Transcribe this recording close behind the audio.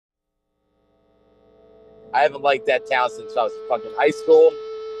I haven't liked that town since I was in fucking high school.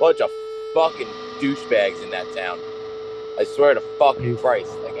 Bunch of fucking douchebags in that town. I swear to fucking You,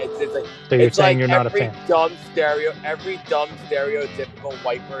 Christ. Like it's like so you're it's saying like you're not a fan? every dumb stereotypical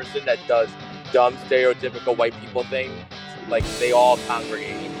white person that does dumb stereotypical white people thing, like they all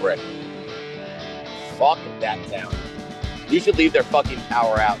congregate in Brick. Fucking that town. You should leave their fucking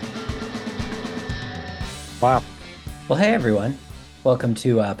power out. Wow. Well, hey everyone. Welcome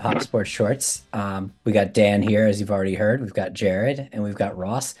to Pop Sports Shorts. We got Dan here, as you've already heard. We've got Jared and we've got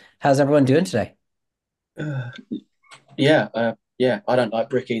Ross. How's everyone doing today? Uh, yeah. I don't like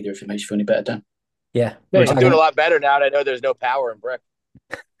brick either. If it makes you feel any better, Dan. Yeah, There we're you I'm go. doing a talking. lot better now that I know there's no power in Brick.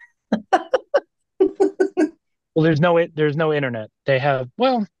 Well, there's no internet.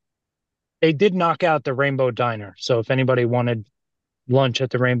 They did knock out the Rainbow Diner. So if anybody wanted lunch at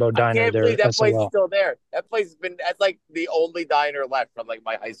the Rainbow I Diner, can't believe they're that place is SOL. still there. That place has been that's like the only diner left from like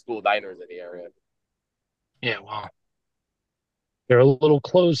my high school diners in the area. Yeah, well, they're a little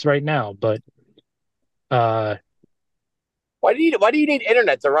closed right now, but uh Why do you need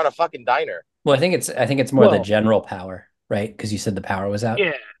internet to run a fucking diner? Well, I think it's more the well, general power, right? Because you said the power was out.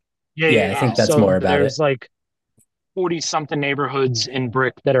 yeah, yeah, Yeah, yeah, I yeah. think that's So more about there's it. like 40 something neighborhoods in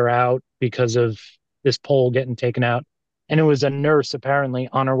Brick that are out because of this pole getting taken out. And it was a nurse apparently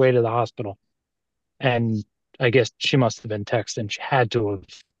on her way to the hospital. And I guess she must have been texting. She had to have.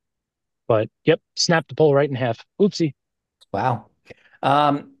 But yep, snapped the pole right in half. Oopsie. Wow.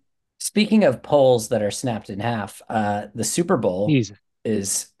 Um, Speaking of polls that are snapped in half, the Super Bowl Jesus.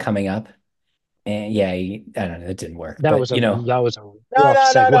 is coming up, and yeah, I don't know, it didn't work, That but was a No, rough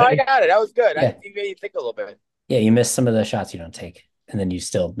no, no, no. I segue. got it. That was good. yeah, You made me think a little bit. yeah, you miss some of the shots you don't take, and then you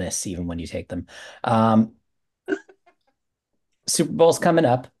still miss even when you take them. Um, Super Bowl's coming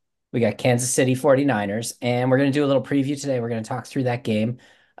up. We got Kansas City 49ers, and we're going to do a little preview today. We're going to talk through that game.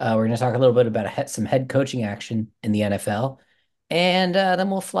 We're going to talk a little bit about some head coaching action in the NFL. And then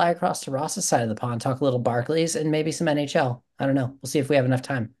we'll fly across to Ross's side of the pond, talk a little Barclays and maybe some NHL. I don't know. We'll see if we have enough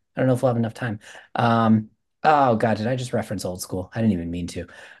time. I don't know if we'll have enough time. Um, oh, God, did I just reference old school? I didn't even mean to.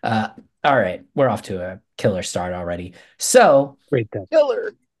 Uh, all right, we're off to a killer start already. So Great then.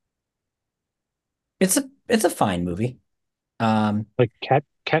 Killer. it's a fine movie. Um, Like cat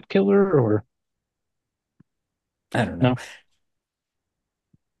killer or I don't know. no?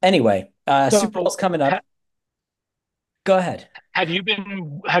 Anyway, Super So Bowl's coming ha up. Go ahead. have you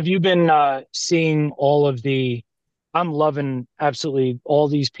been seeing all of the I'm loving absolutely all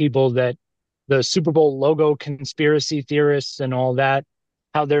these people that the Super Bowl logo conspiracy theorists and all that,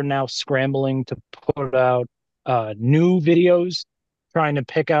 how they're now scrambling to put out new videos, trying to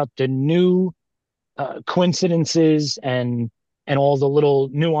pick out the new coincidences and all the little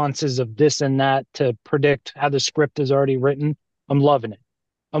nuances of this and that to predict how the script is already written. I'm loving it.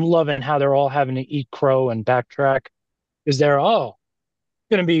 I'm loving how they're all having to eat crow and backtrack. Is there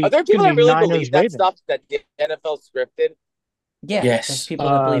Are there gonna people that be really believe Niners that Ravens? stuff that the NFL scripted? Yeah, there's Yes. people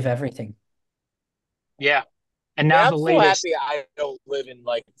that Uh believe everything. yeah. And Man, now I'm the so latest. happy I don't live in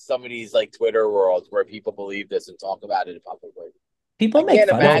like some of these like Twitter worlds where people believe this and talk about it publicly. People I make can't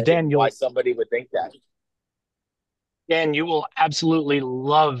fun of Well, it. imagine why somebody would think that. Dan, you will absolutely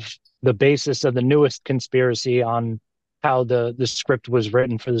love the basis of the newest conspiracy on how the script was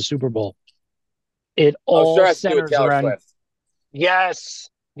written for the Super Bowl. It I'm sure all it has to do with centers Taylor around Swift. yes.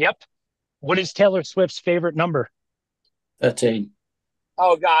 Yep. What is Taylor Swift's favorite number? 13.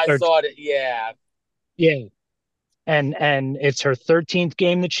 Oh God, I Or saw it. Yeah, yeah. And it's her 13th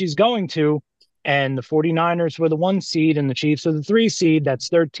game that she's going to. And the 49ers were the one seed and the Chiefs are the three seed. That's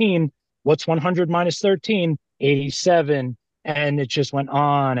 13. What's 100 minus 13? 87. And it just went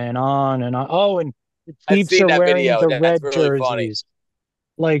on and on and on. Oh, and the I've Chiefs seen are that wearing video. the That's red really funny. jerseys.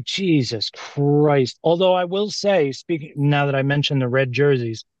 Like Jesus Christ. Although I will say, speaking now that I mentioned the red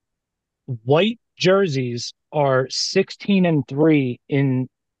jerseys, white jerseys are 16-3 in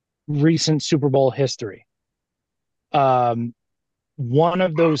recent Super Bowl history. Um, One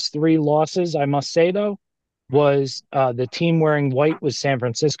of those three losses, I must say though, was the team wearing white was San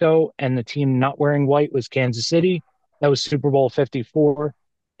Francisco, and the team not wearing white was Kansas City. That was Super Bowl 54.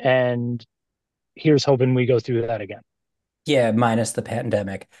 And here's hoping we go through that again. Yeah, minus the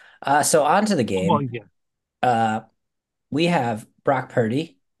pandemic. So on to the Well, game. yeah. Uh, we have Brock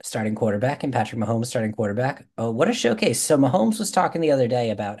Purdy starting quarterback and Patrick Mahomes starting quarterback. Oh, what a showcase. So Mahomes was talking the other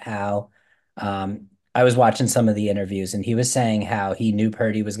day about how I was watching some of the interviews and he was saying how he knew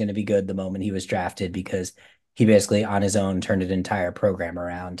Purdy was going to be good the moment he was drafted because he basically on his own turned an entire program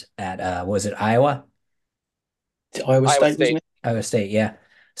around at was it Iowa? Iowa Iowa State, wasn't State. it? Iowa State, yeah.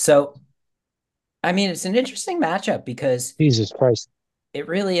 So I mean it's an interesting matchup because Jesus Christ. it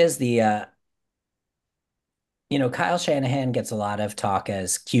really is Kyle Shanahan gets a lot of talk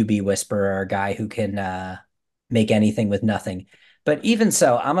as QB whisperer, a guy who can make anything with nothing. But even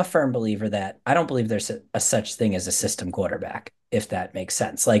so, I'm a firm believer that I don't believe there's a such thing as a system quarterback, if that makes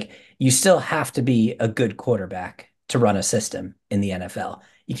sense. Like you still have to be a good quarterback to run a system in the NFL.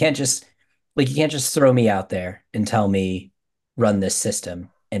 You can't just throw me out there and tell me run this system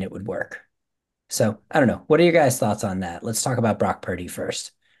and it would work. So I don't know. What are your guys' thoughts on that? Let's talk about Brock Purdy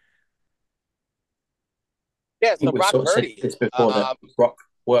first. Yeah, I so think we've Brock sort of said Purdy, this before that Brock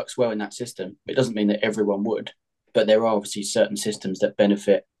works well in that system. It doesn't mean that everyone would, but there are obviously certain systems that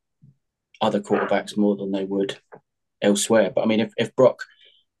benefit other quarterbacks more than they would elsewhere. But I mean, if Brock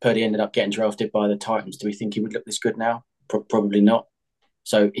Purdy ended up getting drafted by the Titans, do we think he would look this good now? Probably not.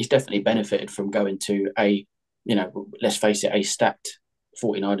 So he's definitely benefited from going to let's face it, a stacked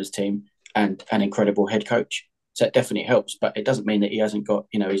 49ers team and an incredible head coach. So it definitely helps, but it doesn't mean that he hasn't got,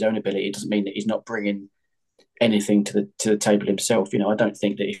 his own ability. It doesn't mean that he's not bringing anything to the table himself. I don't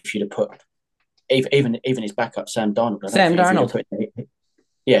think that if you'd have put even his backup Sam Darnold, I don't Sam think if you'd have Darnold. put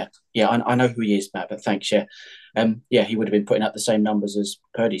yeah, I know who he is, Matt, but thanks, yeah. Yeah, he would have been putting up the same numbers as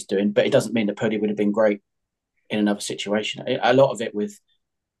Purdy's doing, but it doesn't mean that Purdy would have been great in another situation. A lot of it with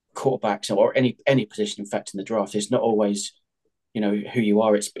quarterbacks or any position, in fact, in the draft, is not always who you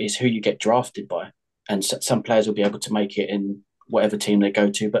are. It's who you get drafted by, and some players will be able to make it in whatever team they go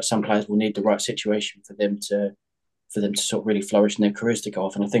to, but some players will need the right situation for them to sort of really flourish in their careers to go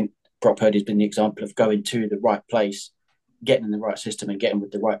off. And I think Brock Purdy's been the example of going to the right place, getting in the right system, and getting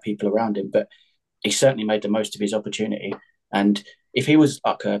with the right people around him. But he certainly made the most of his opportunity. And if he was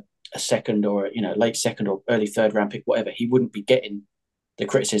like a second or late second or early third round pick, whatever, he wouldn't be getting the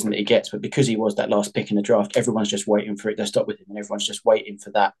criticism that he gets. But because he was that last pick in the draft, everyone's just waiting for it to stop with him, and everyone's just waiting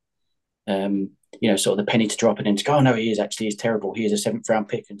for that. Sort of the penny to drop and him to go, oh no, he's terrible. He is a seventh round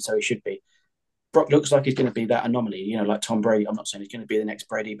pick, and so he should be. Brock looks like he's going to be that anomaly, like Tom Brady. I'm not saying he's going to be the next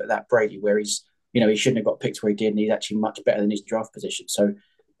Brady, but that Brady where he shouldn't have got picked where he did, and he's actually much better than his draft position. So,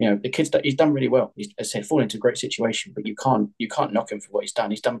 the kid's he's done really well. He's, as I said, fallen into a great situation, but you can't knock him for what he's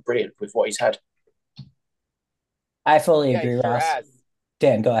done. He's done brilliant with what he's had. I fully yeah, he agree, sure Ross. has.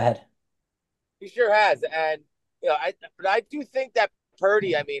 Dan, go ahead. He sure has. And but I do think that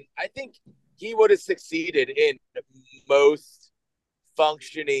Purdy, I mean, I think he would have succeeded in most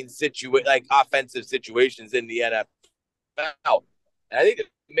functioning like offensive situations in the NFL. And I think the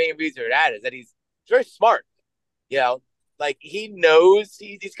main reason for that is that he's very smart. You know, like he knows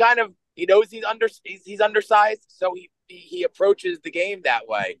he's kind of he knows he's undersized, so he approaches the game that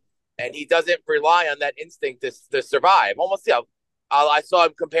way, and he doesn't rely on that instinct to survive. Almost, I saw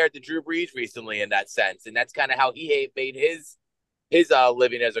him compared to Drew Brees recently in that sense, and that's kind of how he made his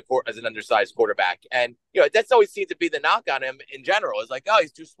living as an undersized quarterback. And that's always seemed to be the knock on him in general. It's like, oh,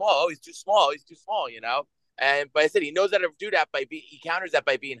 he's too small. Oh, he's too small. He's too small. And but I said he knows how to do that he counters that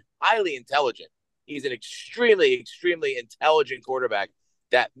by being highly intelligent. He's an extremely, extremely intelligent quarterback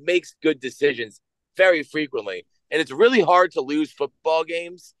that makes good decisions very frequently. And it's really hard to lose football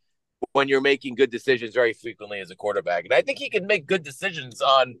games when you're making good decisions very frequently as a quarterback. And I think he can make good decisions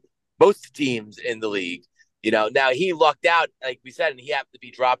on most teams in the league. Now he lucked out, like we said, and he happened to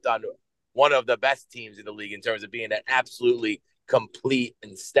be dropped on one of the best teams in the league in terms of being an absolutely complete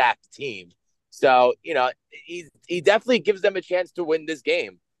and stacked team. So, he definitely gives them a chance to win this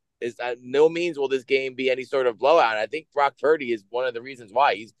game. Is no means will this game be any sort of blowout. I think Brock Purdy is one of the reasons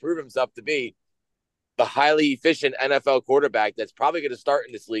why he's proven himself to be the highly efficient NFL quarterback that's probably going to start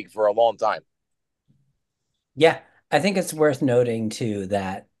in this league for a long time. Yeah, I think it's worth noting too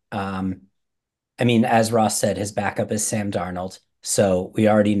that I mean, as Ross said, his backup is Sam Darnold. So we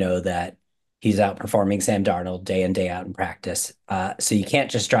already know that he's outperforming Sam Darnold day in, day out in practice. So you can't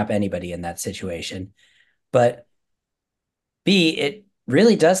just drop anybody in that situation. But B, it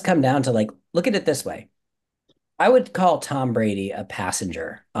really does come down to look at it this way. I would call Tom Brady a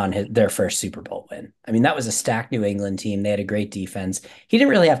passenger on their first Super Bowl win. I mean, that was a stacked New England team. They had a great defense. He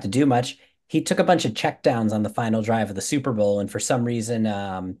didn't really have to do much. He took a bunch of checkdowns on the final drive of the Super Bowl, and for some reason,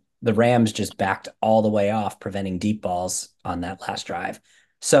 the Rams just backed all the way off, preventing deep balls on that last drive.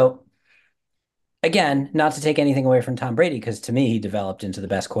 So again, not to take anything away from Tom Brady, because to me, he developed into the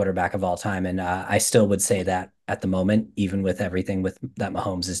best quarterback of all time. And I still would say that at the moment, even with everything that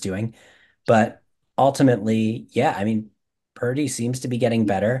Mahomes is doing. But ultimately, yeah, I mean, Purdy seems to be getting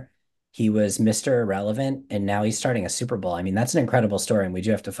better. He was Mr. Irrelevant, and now he's starting a Super Bowl. I mean, that's an incredible story, and we do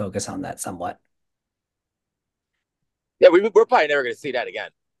have to focus on that somewhat. Yeah, we're probably never going to see that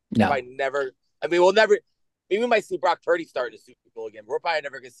again. No. Probably never. I mean, we'll never. Maybe we might see Brock Purdy start in the Super Bowl again. But we're probably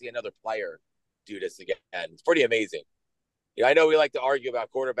never going to see another player do this again. It's pretty amazing. I know we like to argue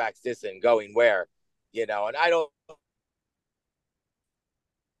about quarterbacks this and going where, And I don't.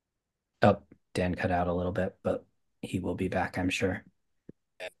 Oh, Dan cut out a little bit, but he will be back, I'm sure.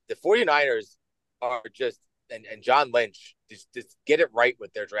 The 49ers are just, and John Lynch just get it right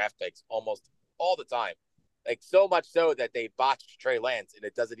with their draft picks almost all the time. Like, so much so that they botched Trey Lance and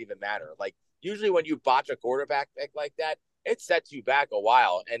it doesn't even matter. Like, usually when you botch a quarterback pick like that, it sets you back a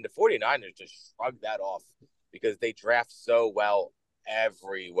while. And the 49ers just shrug that off because they draft so well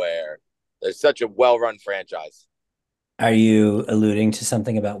everywhere. They're such a well run franchise. Are you alluding to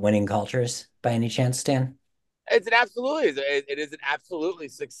something about winning cultures by any chance, Stan? It is an absolutely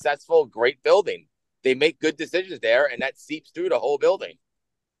successful, great building. They make good decisions there, and that seeps through the whole building.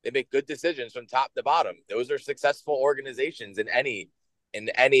 They make good decisions from top to bottom. Those are successful organizations in any in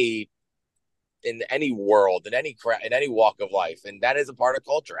any world, in any walk of life, and that is a part of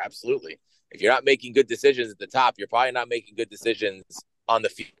culture. Absolutely. If you're not making good decisions at the top, you're probably not making good decisions on the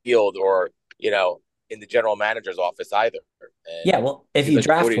field or in the general manager's office either. And Yeah, well, it if seems you like the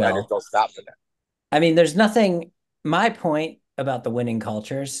draft 49ers well, don't stop for that. I mean, there's nothing. My point about the winning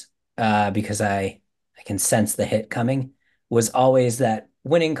cultures, because I can sense the hit coming, was always that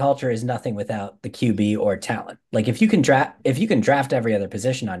winning culture is nothing without the QB or talent. Like if you can draft every other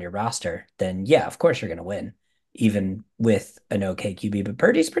position on your roster, then yeah, of course you're going to win, even with an okay QB. But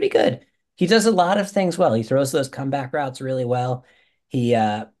Purdy's pretty good. He does a lot of things well. He throws those comeback routes really well. He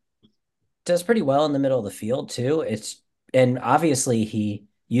does pretty well in the middle of the field too. And obviously he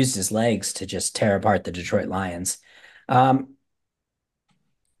used his legs to just tear apart the Detroit Lions. Um,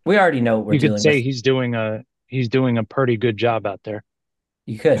 we already know what we're You could dealing say with. he's doing a pretty good job out there.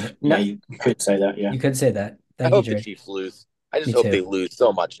 You could Yeah, no, you could say that. Yeah. you could say that. I Thank you, hope the Jared. Chiefs lose. I just Me hope they too. lose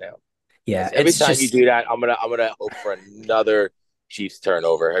so much now. Yeah, Every it's time you just do that, I'm gonna hope for another Chiefs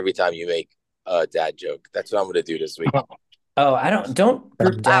turnover. Every time you make a dad joke, that's what I'm gonna do this week. oh, I don't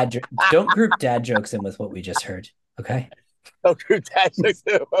group dad jokes in with what we just heard. Okay. No group dad jokes.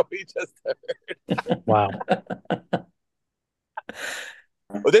 What we just heard. Wow.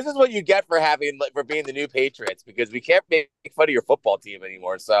 Well, this is what you get for being the new Patriots because we can't make fun of your football team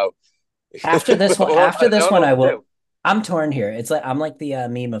anymore. So After I this don't one, know I what to will. do. I'm torn here. It's like I'm like the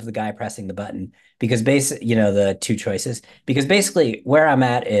meme of the guy pressing the button because the two choices. Because basically, where I'm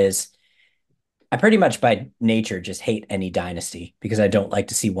at is I pretty much by nature just hate any dynasty because I don't like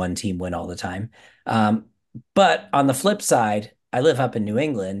to see one team win all the time. Um, but on the flip side, I live up in New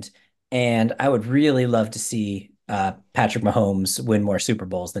England, and I would really love to see Patrick Mahomes win more Super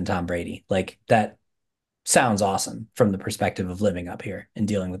Bowls than Tom Brady. Like that sounds awesome from the perspective of living up here and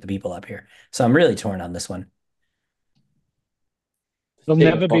dealing with the people up here. So I'm really torn on this one. He'll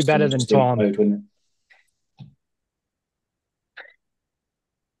City of never be Boston better would than just Tom. implode, wouldn't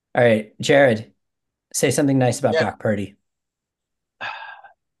All right, Jared, say something nice about Yeah, Brock Purdy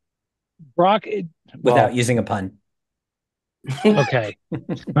Brock, without well, using a pun. it? okay.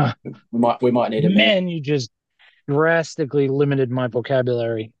 We might need a minute. Man, you just drastically limited my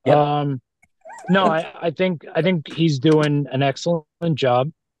vocabulary. Yep. No, I think he's doing an excellent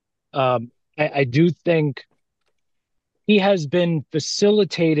job. I do think he has been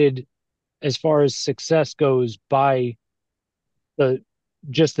facilitated as far as success goes by the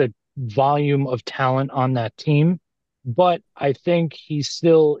just the volume of talent on that team. But I think he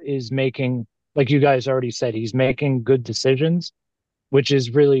still is making, like you guys already said, he's making good decisions, which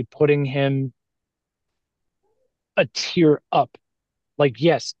is really putting him a tier up. Like,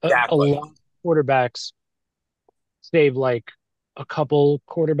 yes, a exactly. lot of quarterbacks, save like a couple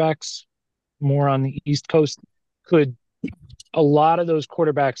quarterbacks more on the East Coast, could a lot of those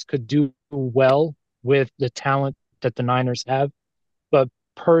quarterbacks could do well with the talent that the Niners have. But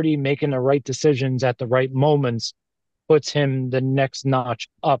Purdy making the right decisions at the right moments puts him the next notch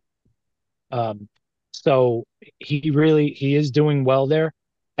up. Um, so he is doing well there.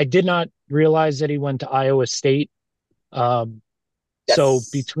 I did not realize that he went to Iowa State. Um, so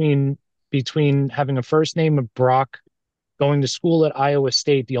Yes. between having a first name of Brock, going to school at Iowa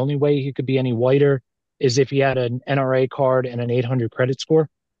State, the only way he could be any whiter is if he had an NRA card and an 800 credit score.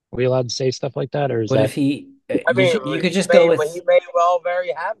 Are we allowed to say stuff like that, or is What that if he? I mean, You could just go with he may well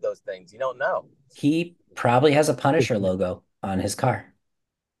very have those things. You don't know. he probably has a Punisher logo on his car.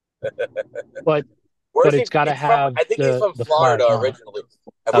 but Where's he? it's got to He's from. have I think he's from the flag Florida on it. originally.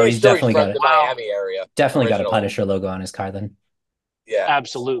 I'm Oh, pretty he's sure he's definitely from got the it. Wow, Miami area Definitely got a originally. Punisher logo on his car then. Yeah,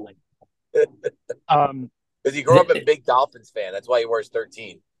 absolutely. Um, because he grew up a big Dolphins fan. That's why he wears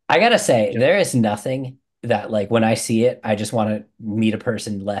 13. I gotta say, yeah, there is nothing that like when I see it, I just want to meet a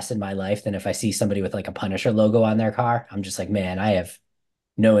person less in my life than if I see somebody with like a Punisher logo on their car. I'm just like, man, I have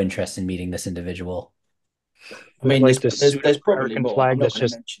no interest in meeting this individual. I mean, like there's the there's pseudo there's probably American more. I'm flag not that's going to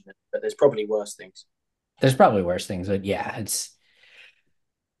just mention them, but there's probably worse things. There's probably worse things, but yeah, it's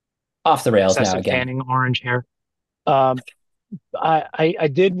off the rails now Excessive again. tanning, orange hair. Um, I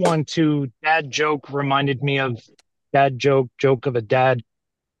did want to. Dad joke reminded me of dad joke of a dad.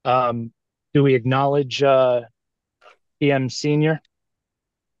 Um, do we acknowledge PM Senior?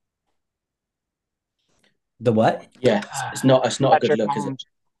 The what? Yeah, it's not a good Patrick look, is it? Mahomes.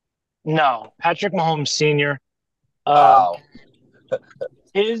 No, Patrick Mahomes Senior. Um, Oh,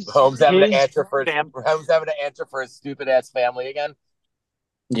 his Holmes having to his answer for fam Holmes having to answer for his stupid ass family again.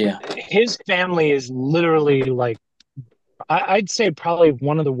 Yeah. his family is literally like I'd say probably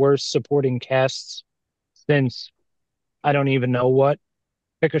one of the worst supporting casts since I don't even know what.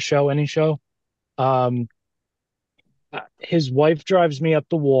 Pick a show, any show. Um, his wife drives me up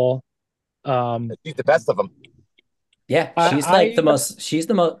the wall. He's the best of them. Yeah, she's like the I most. She's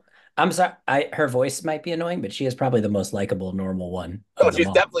the most. I'm sorry. Her voice might be annoying, but she is probably the most likable, normal one Oh, of them she's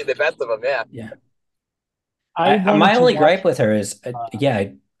all. definitely the best of them. Yeah. Yeah. I My wanted to only watch. gripe with her is, Uh,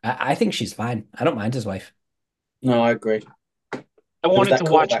 yeah, I think she's fine. I don't mind his wife. No, I agree. I There was wanted that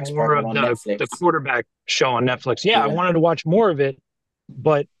to watch quarterbacks more program of on the Netflix. quarterback show on Netflix. Yeah, I Yeah. wanted to watch more of it,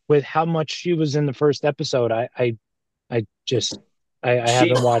 but with how much she was in the first episode, I just I She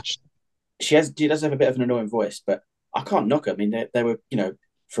haven't watched. she does have a bit of an annoying voice, but I can't knock her. I mean, they were,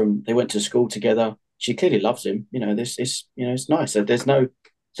 they went to school together. She clearly loves him. This is, it's nice. So there's no,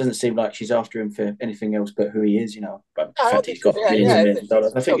 doesn't seem like she's after him for anything else but who he is. But the I fact don't that he's think she's. got Yeah, millions and yeah. millions of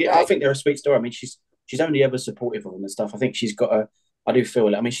dollars. I She's think, yeah, I okay. think they're a sweet story. I mean, she's only ever supportive of him and stuff. I think she's got a. I do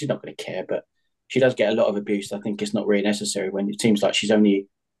feel. I mean, she's not going to care, but she does get a lot of abuse. I think it's not really necessary when it seems like she's only,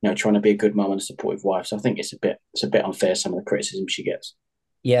 trying to be a good mum and a supportive wife. So I think it's a bit unfair some of the criticism she gets.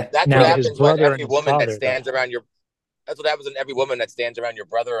 Yeah. That's what Now Yeah. his happens when brother and every his woman that father, though. stands around your. That's what happens when every woman that stands around your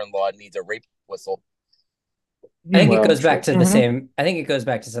brother-in-law needs a rape whistle. I think it Well, goes true. back to the same. I think it goes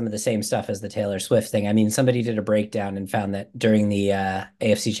back to some of the same stuff as the Taylor Swift thing. I mean, somebody did a breakdown and found that during the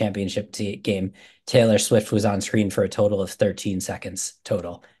AFC Championship game, Taylor Swift was on screen for a total of 13 seconds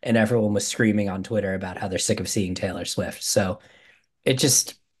total, and everyone was screaming on Twitter about how they're sick of seeing Taylor Swift. So it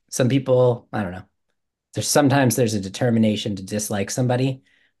just some people, I don't know. There's a determination to dislike somebody,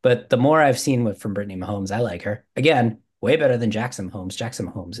 but the more I've seen from Brittany Mahomes, I like her. Again, way better than Jackson Mahomes. Jackson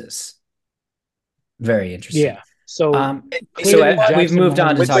Mahomes is very interesting. Yeah. So And guess clearly what? We've Jackson moved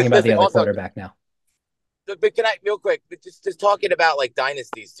on to Mahomes. talking about the Listen, other also, quarterback now. but can I real quick? But just talking about like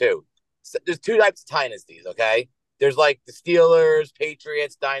dynasties too. So there's two types of dynasties. Okay, there's like the Steelers,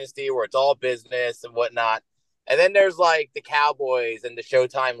 Patriots dynasty where it's all business and whatnot, and then there's like the Cowboys and the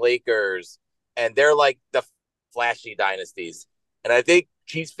Showtime Lakers, and they're like the flashy dynasties. And I think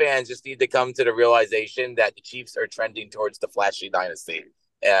Chiefs fans just need to come to the realization that the Chiefs are trending towards the flashy dynasty.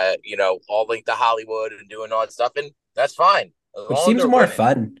 All linked to Hollywood and doing all that stuff, and that's fine as Which long as seems they're more winning.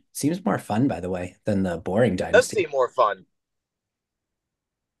 fun. Seems more fun, by the way, than the boring It does dynasty. seem more fun.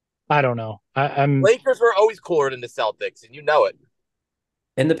 I don't know. I'm Lakers were always cooler than the Celtics, and you know it.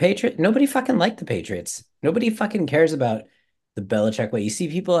 And the Patriots, nobody fucking liked the Patriots. Nobody fucking cares about the Belichick way. You see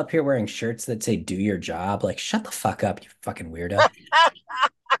people up here wearing shirts that say "Do your job." Like, shut the fuck up, you fucking weirdo.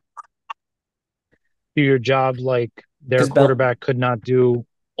 do your job like their Because Bel, quarterback could not do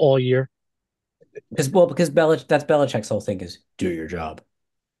all year. because Belich, that's Belichick's whole thing is do your job.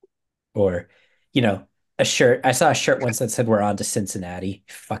 Or, you know, a shirt. I saw a shirt once that said "We're on to Cincinnati."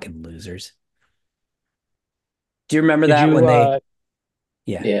 Fucking losers. Do you remember Did that when you they?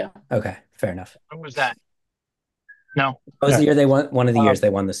 Yeah. Yeah. Okay. Fair enough. when was that? No. That was No. the year they won. One of the years Um they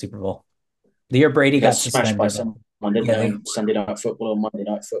won the Super Bowl. The year Brady They got got smashed by suspended. someone, didn't Yeah, they, on Sunday Night Football or Monday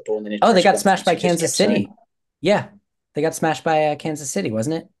Night Football, and then his oh, they press got smashed conference, by he just Kansas kept saying, City. Yeah, they got smashed by Kansas City,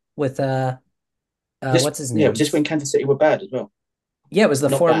 wasn't it? With "This, what's his yeah, name? just when Kansas City were bad as well, Yeah, it was the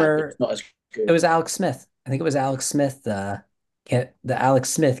not bad, but former. not as It good." was Alex Smith. I think it was Alex Smith. The Alex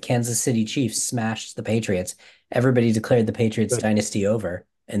Smith Kansas City Chiefs smashed the Patriots. Everybody declared the Patriots good. dynasty over,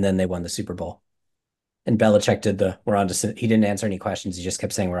 and then they won the Super Bowl. And Belichick did the "We're on to." He didn't answer any questions. He just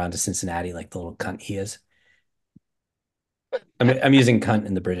kept saying "We're on to Cincinnati," like the little cunt he is. I'm using cunt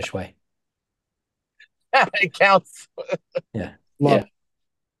in the British way. It counts. Yeah, Love. Yeah,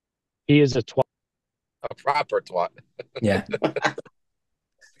 He is a twat. A proper twat. yeah.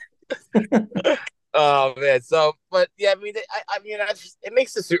 Oh man. So, but yeah, I mean, it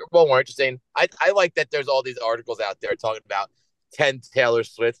makes the Super Bowl more interesting. I like that there's all these articles out there talking about 10 Taylor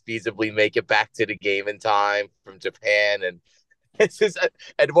Swift feasibly make it back to the game in time from Japan, and it's just,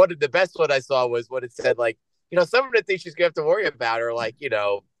 and one of the best one I saw was what it said like. Some of the things she's gonna have to worry about are like,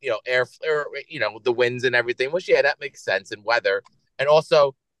 air, the winds and everything. Which, yeah, that makes sense, and weather, and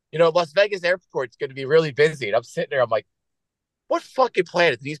also, Las Vegas airport's going to be really busy. And I'm sitting there, I'm like, what fucking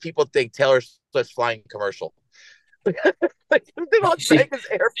planet do these people think Taylor Swift's flying commercial? Like, they're on Vegas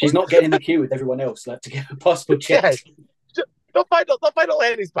airport. She's not getting in the queue with everyone else like to get a passport checked. Yeah. They'll find a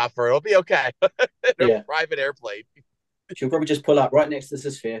landing spot for her. It'll be okay. In her private airplane. She'll probably just pull up right next to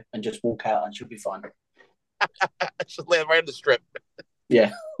the sphere and just walk out, and she'll be fine. She'll land right on the strip.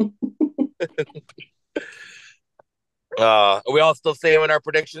 Yeah. Are we all still saying our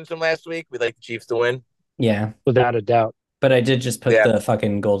predictions from last week? We'd like the Chiefs to win. Yeah, without a doubt. But I did just put the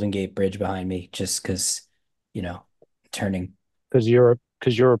fucking Golden Gate Bridge behind me, just because, turning. Because you're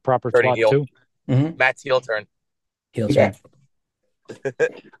a proper Turning twat heel. too. Mm-hmm. Matt's heel turn. Heel turn.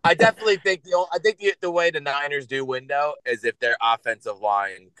 I definitely think the way the Niners do win though is if their offensive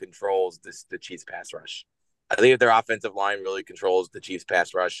line controls the Chiefs pass rush. I think if their offensive line really controls the Chiefs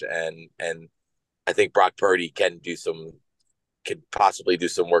pass rush, and I think Brock Purdy could possibly do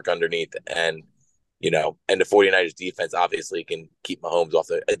some work underneath, and and the 49ers defense obviously can keep Mahomes off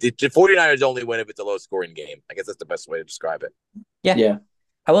the 49ers only win if it's a low scoring game. I guess that's the best way to describe it. Yeah.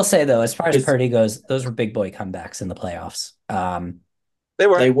 I will say though, as far as Purdy goes, those were big boy comebacks in the playoffs. They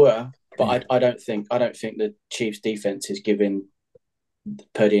were, but I don't think the Chiefs defense is giving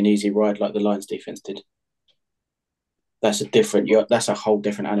Purdy an easy ride like the Lions defense did. That's a whole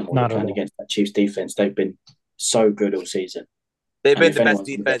different animal you're playing against that Chiefs defense. They've been so good all season. They've been the best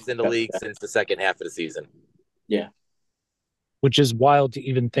defense in the league since the second half of the season. Yeah. Which is wild to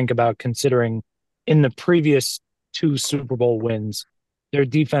even think about, considering in the previous 2 Super Bowl wins, their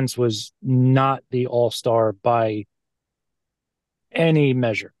defense was not the all-star by any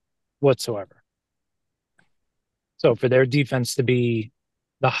measure whatsoever. So for their defense to be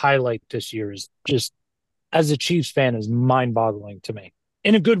the highlight this year is just, as a Chiefs fan, is mind-boggling to me.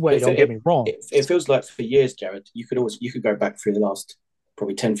 In a good way, don't get me wrong. It feels like for years, Jared, you could go back through the last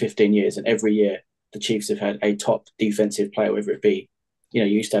probably 10, 15 years, and every year the Chiefs have had a top defensive player, whether it be, you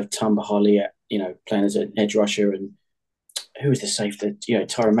used to have Tamba Hali, playing as an edge rusher, and who was the safe that,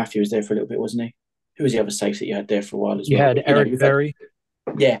 Tyrann Mathieu was there for a little bit, wasn't he? Who was the other safe that you had there for a while as well? You had Eric Berry.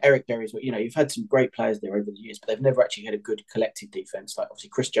 Eric Berry as well. You've had some great players there over the years, but they've never actually had a good collective defense. Like, obviously,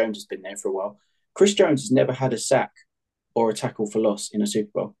 Chris Jones has been there for a while. Chris Jones has never had a sack or a tackle for loss in a Super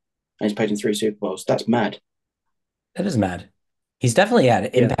Bowl, and he's played in 3 Super Bowls. That's mad. That is mad. He's definitely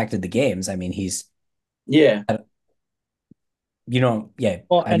impacted the games. I mean, he's Well,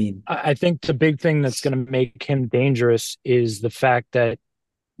 I think the big thing that's going to make him dangerous is the fact that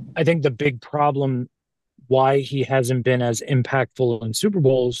I think the big problem why he hasn't been as impactful in Super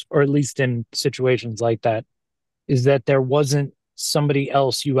Bowls, or at least in situations like that, is that there wasn't somebody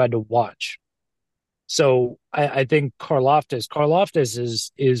else you had to watch. So I think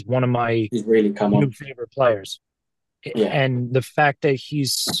Karlaftis is one of my new favorite players. Yeah. And the fact that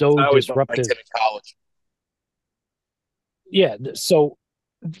he's so disruptive. In college. Yeah, so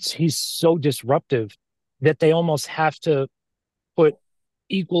he's so disruptive that they almost have to put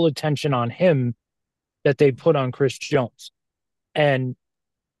equal attention on him that they put on Chris Jones. And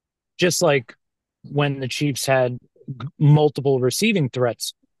just like when the Chiefs had multiple receiving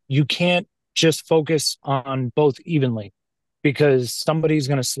threats, you can't just focus on both evenly, because somebody's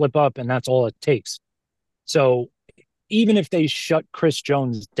going to slip up, and that's all it takes. So even if they shut Chris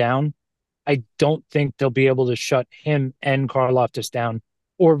Jones down, I don't think they'll be able to shut him and Karlaftis down,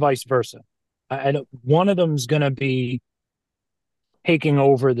 or vice versa. One of them's going to be taking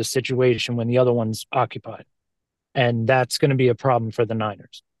over the situation when the other one's occupied. And that's going to be a problem for the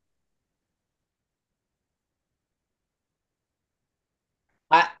Niners.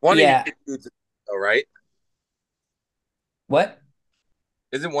 All right. What?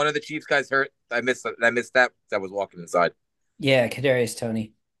 Isn't one of the Chiefs guys hurt? I missed that. I was walking inside. Yeah, Kadarius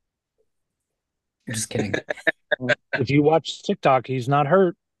Toney. I'm just kidding. If you watch TikTok, he's not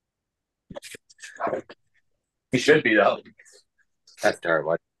hurt. He should be, though. That's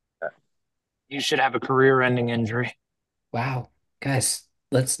terrible. You should have a career-ending injury. Wow. Guys,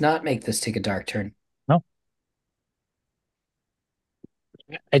 let's not make this take a dark turn. No.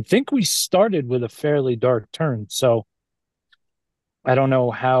 I think we started with a fairly dark turn, so I don't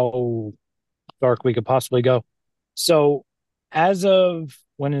know how dark we could possibly go. So as of,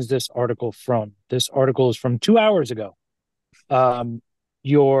 when is this article from? This article is from 2 hours ago.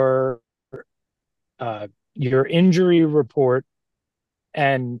 Your injury report,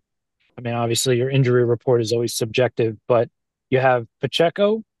 and I mean, obviously your injury report is always subjective, but you have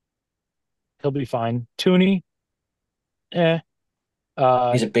Pacheco, he'll be fine. Tooney, he's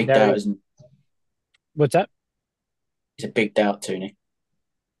a big doubt, isn't he? What's that? He's a big doubt, Tooney.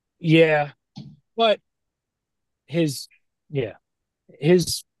 Yeah, but his gap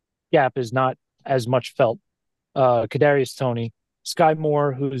is not as much felt. Kadarius Toney, Sky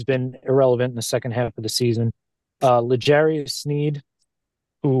Moore, who's been irrelevant in the second half of the season. L'Jarius Sneed,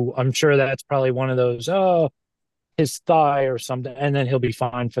 who I'm sure that's probably one of those, his thigh or something, and then he'll be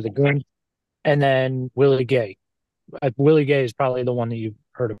fine for the game. And then Willie Gay. Willie Gay is probably the one that you've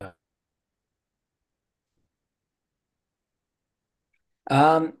heard about.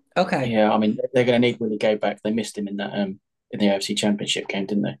 Okay. Yeah, I mean they're going to need Willie Gay back. They missed him in that in the AFC Championship game,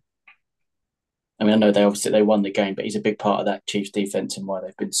 didn't they? I mean, I know they won the game, but he's a big part of that Chiefs defense and why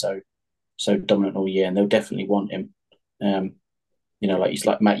they've been so dominant all year, and they'll definitely want him.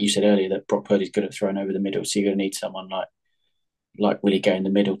 Like Matt, you said earlier that Brock Purdy's good at throwing over the middle, so you're going to need someone like Willie Gay in the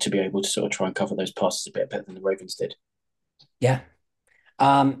middle to be able to sort of try and cover those passes a bit better than the Ravens did. Yeah.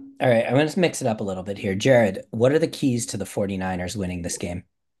 All right, I'm going to mix it up a little bit here. Jared, what are the keys to the 49ers winning this game?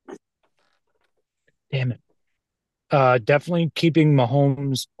 Damn it. Definitely keeping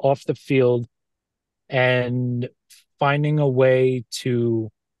Mahomes off the field and finding a way to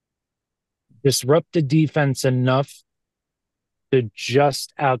disrupt the defense enough to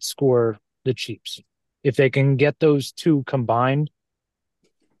just outscore the Chiefs. If they can get those two combined,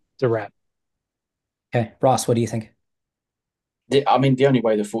 it's a wrap. Okay, Ross, what do you think? The only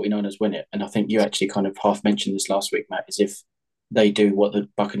way the 49ers win it, and I think you actually kind of half mentioned this last week, Matt, is if they do what the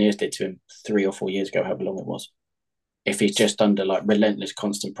Buccaneers did to him 3 or 4 years ago, however long it was. If he's just under like relentless,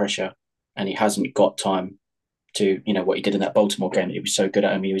 constant pressure and he hasn't got time to, what he did in that Baltimore game, he was so good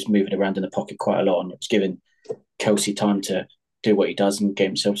at him. He was moving around in the pocket quite a lot and it was giving Kelsey time to do what he does and get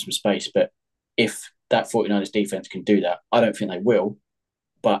himself some space. But if that 49ers defense can do that, I don't think they will.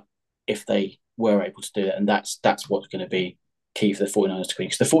 But if they were able to do that, and that's what's going to be key for the 49ers to win.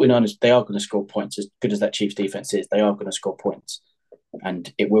 Because the 49ers, they are going to score points. As good as that Chiefs defense is, they are going to score points.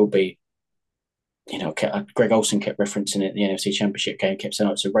 And it will be, Greg Olsen kept referencing it in the NFC Championship game, kept saying,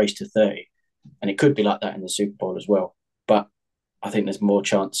 it's a race to 30. And it could be like that in the Super Bowl as well. But I think there's more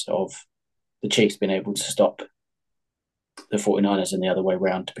chance of the Chiefs being able to stop the 49ers than the other way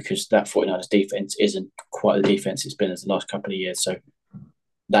around, because that 49ers defense isn't quite the defense it's been as the last couple of years. So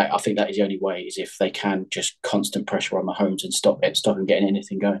I think that is the only way, is if they can just constant pressure on Mahomes and stop him getting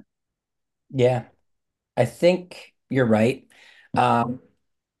anything going. Yeah, I think you're right.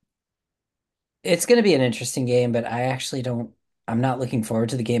 It's going to be an interesting game, but I'm not looking forward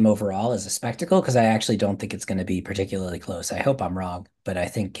to the game overall as a spectacle because I actually don't think it's going to be particularly close. I hope I'm wrong, but I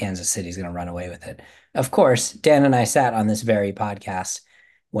think Kansas City's going to run away with it. Of course, Dan and I sat on this very podcast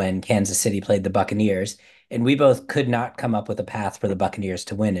when Kansas City played the Buccaneers, and we both could not come up with a path for the Buccaneers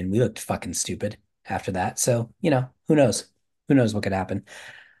to win, and we looked fucking stupid after that. So, who knows? Who knows what could happen?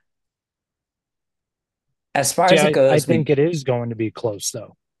 As far as it I goes, think it is going to be close,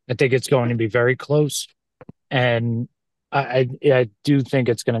 though. I think it's going to be very close. And I do think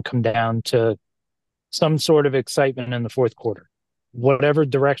it's going to come down to some sort of excitement in the fourth quarter. Whatever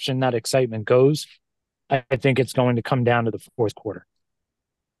direction that excitement goes, I think it's going to come down to the fourth quarter.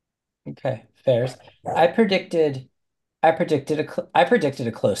 Okay, fair. I predicted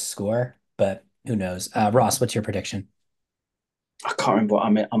a close score, but who knows? Ross, what's your prediction? I can't remember what I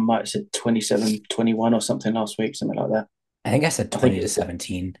meant. I might have said 27-21 or something last week, something like that. I think I said 20 to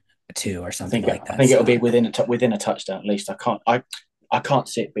 17 2 or something like that. I think it'll be within a touchdown at least. I can't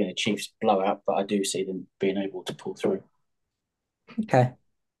see it being a Chiefs blowout, but I do see them being able to pull through. Okay.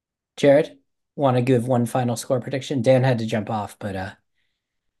 Jared, want to give one final score prediction? Dan had to jump off, but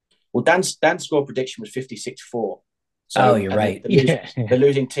well, Dan's score prediction was 56-4. So you're right. The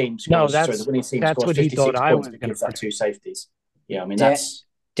losing team scores, the winning team scores 56 points and gives that 2 safeties. Yeah, I mean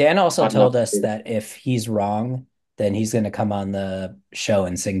Dan also told us that if he's wrong, then he's going to come on the show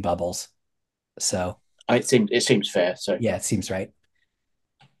and sing Bubbles. So it seems fair. So yeah, it seems right.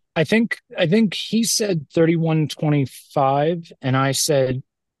 I think he said 31-25 and I said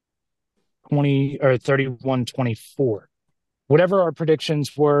 31-24. Whatever our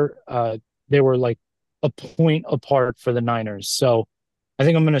predictions were, they were like a point apart for the Niners. So I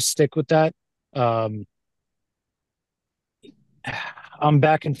think I'm going to stick with that. I'm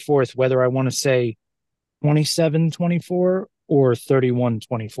back and forth whether I want to say 27-24 or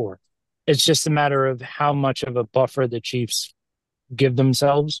 31-24. It's just a matter of how much of a buffer the Chiefs give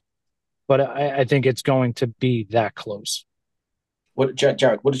themselves. But I think it's going to be that close.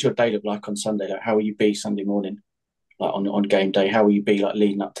 Jared, what does your day look like on Sunday? Like, how will you be Sunday morning? Like on game day, how will you be like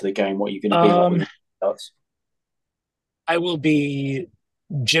leading up to the game? What are you going to be like when it starts? I will be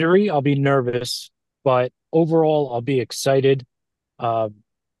jittery. I'll be nervous, but overall, I'll be excited. I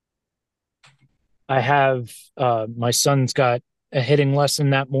have my son's got a hitting lesson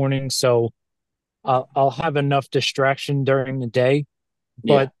that morning, so I'll have enough distraction during the day.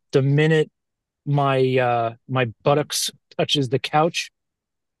 But the minute my buttocks touches the couch.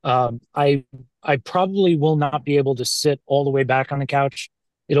 I probably will not be able to sit all the way back on the couch.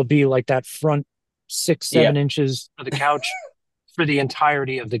 It'll be like that front 6-7 inches of the couch for the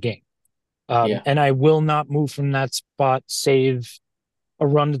entirety of the game. And I will not move from that spot, save a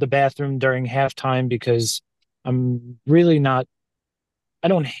run to the bathroom during halftime, because I'm really not, I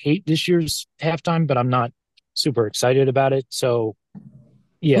don't hate this year's halftime, but I'm not super excited about it. So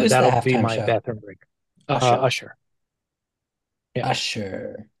yeah, Who's the that'll be halftime my show? bathroom break. Usher. Usher. Yeah.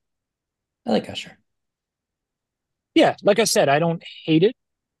 Usher. I like Usher. Yeah, like I said, I don't hate it.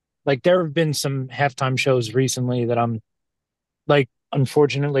 Like there have been some halftime shows recently that I'm like,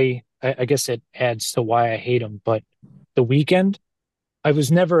 unfortunately, I guess it adds to why I hate them. But The Weeknd, I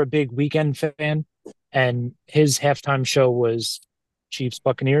was never a big Weeknd fan, and his halftime show was Chiefs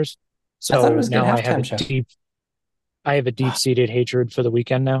Buccaneers. I thought it So was a good now halftime show. I have a deep-seated hatred for The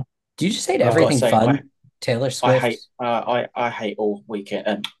Weeknd now. Do you just hate I've got to everything say, fun? Taylor I Swift. hate I hate all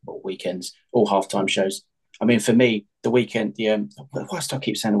weekends, all halftime shows. I mean, for me, the weekend, why do I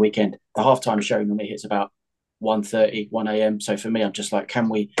keep saying the weekend? The halftime show normally hits about 1:30, 1 a.m. So for me, I'm just like, can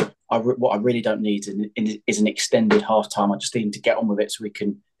we? What I really don't need is an extended halftime. I just need to get on with it so we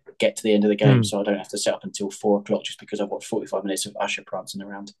can get to the end of the game, so I don't have to sit up until 4 o'clock just because I've got 45 minutes of Usher prancing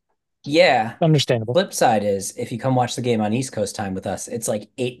around. Yeah. Understandable. Flip side is if you come watch the game on East Coast time with us, it's like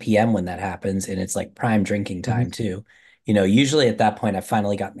 8 p.m. when that happens, and it's like prime drinking time too. You know, usually at that point I've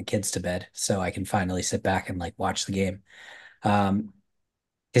finally gotten the kids to bed, so I can finally sit back and like watch the game.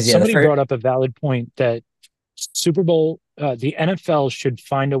 Because Somebody brought up a valid point that Super Bowl, the NFL should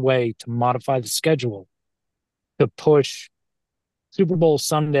find a way to modify the schedule to push Super Bowl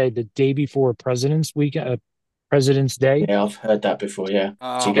Sunday the day before President's Week, President's Day. Yeah, I've heard that before. Yeah.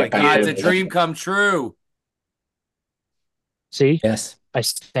 Oh my God, it's a dream come true. See, yes, I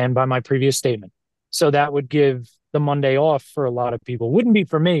stand by my previous statement. So that would give the Monday off for a lot of people. Wouldn't be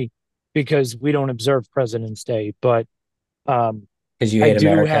for me because we don't observe President's Day, but because you I hate do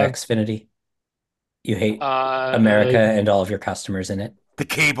America have Xfinity. You hate America and all of your customers in it. The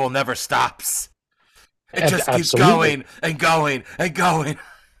cable never stops. It just keeps absolutely. going and going and going.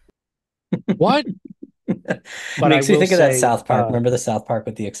 What? It makes me think of that South Park. Remember the South Park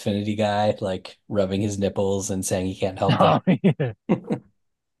with the Xfinity guy, like rubbing his nipples and saying he can't help it? Yeah.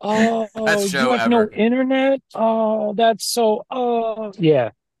 Oh, Best show you have ever. no internet? Oh, that's so. Oh,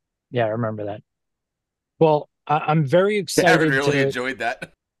 yeah, I remember that. Well, I'm very excited. Darren really enjoyed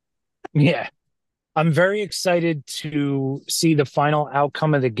that. Yeah, I'm very excited to see the final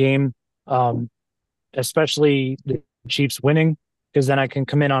outcome of the game, especially the Chiefs winning, because then I can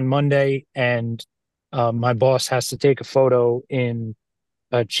come in on Monday and my boss has to take a photo in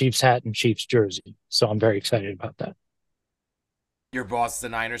a Chiefs hat and Chiefs jersey. So I'm very excited about that. Your boss is a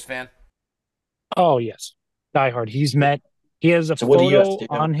Niners fan? Oh, yes. Diehard. He has a photo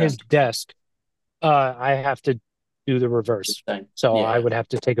on his desk. I have to do the reverse. So I would have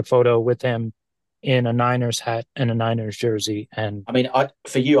to take a photo with him in a Niners hat and a Niners jersey. And I mean,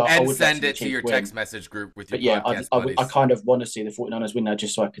 for you, I and would send it to your text message group with your podcast buddies. I kind of want to see the 49ers win now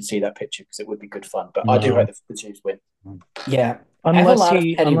just so I can see that picture because it would be good fun. But I do hope the Chiefs win. Yeah.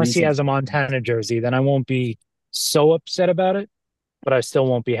 Unless he has a Montana jersey, then I won't be so upset about it. But I still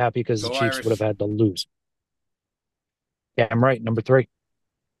won't be happy because the Chiefs would have had to lose. Yeah, I'm right. Number 3.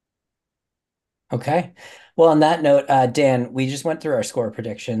 Okay. Well, on that note, Dan, we just went through our score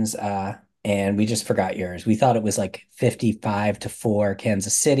predictions and we just forgot yours. We thought it was like 55-4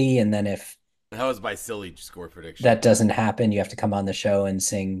 Kansas City. And then if that was my silly score prediction, that doesn't happen, you have to come on the show and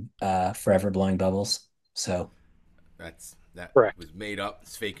sing Forever Blowing Bubbles. So that correct. Was made up.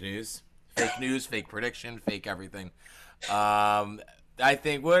 It's fake news, fake prediction, fake everything. I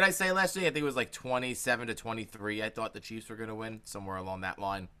think, what did I say last week? I think it was like 27-23. I thought the Chiefs were going to win, somewhere along that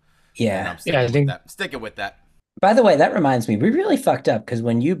line. Yeah. I'm sticking with that. By the way, that reminds me, we really fucked up because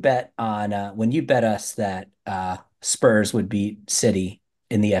when you bet us that Spurs would beat City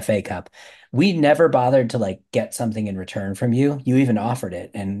in the FA Cup, we never bothered to like get something in return from you. You even offered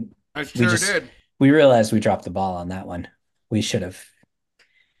it, and I sure did. We realized we dropped the ball on that one. We should have.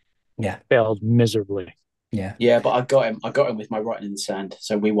 Yeah, failed miserably. Yeah, but I got him with my writing in the sand,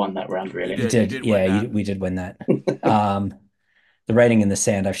 so we won that round. Really, we did win that. The writing in the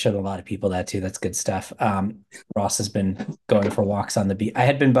sand, I've showed a lot of people that too. That's good stuff. Ross has been going for walks on the beach. I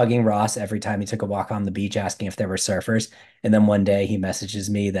had been bugging Ross every time he took a walk on the beach, asking if there were surfers. And then one day he messages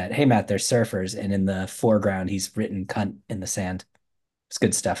me that, "Hey Matt, there's surfers," and in the foreground he's written "cunt" in the sand. It's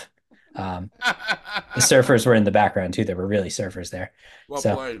good stuff. The surfers were in the background too. There were really surfers there. Well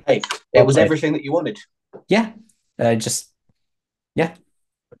so played. Hey, it was everything that you wanted. Yeah.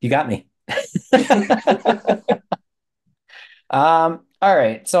 You got me. All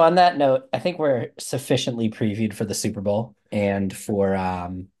right. So on that note, I think we're sufficiently previewed for the Super Bowl and for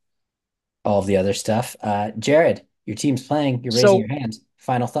all of the other stuff. Jared, your team's playing. You're raising So your hand.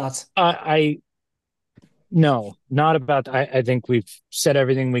 Final thoughts? I no, not about. I think we've said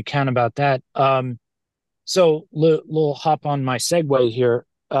everything we can about that. So little hop on my segue here.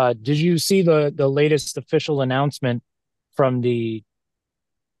 Did you see the latest official announcement from the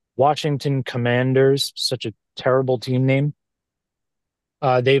Washington Commanders? Such a terrible team name.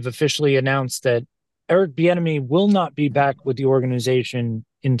 They've officially announced that Eric Bieniemy will not be back with the organization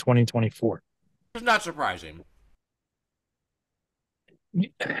in 2024. It's not surprising.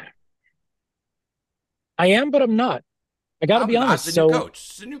 I am, but I'm not. I got to I'm be not honest. the new So, coach.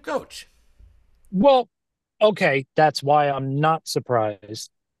 It's the new coach. well, okay, that's why I'm not surprised.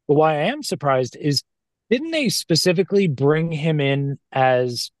 But why I am surprised is didn't they specifically bring him in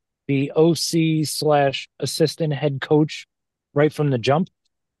as the OC slash assistant head coach right from the jump?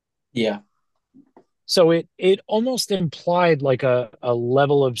 Yeah. So it almost implied like a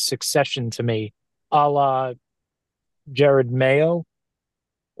level of succession to me, a la Jared Mayo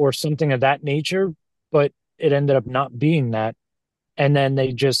or something of that nature, but it ended up not being that. And then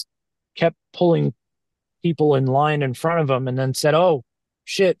they just kept pulling people in line in front of them and then said, "Oh,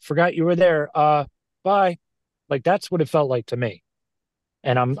 shit, forgot you were there. Bye." Like that's what it felt like to me.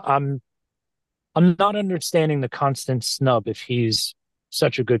 And I'm not understanding the constant snub if he's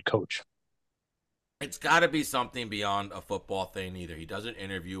such a good coach. It's got to be something beyond a football thing. Either he doesn't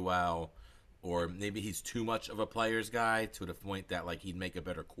interview well, or maybe he's too much of a player's guy to the point that like he'd make a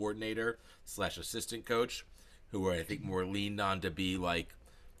better coordinator slash assistant coach, who are I think more leaned on to be like,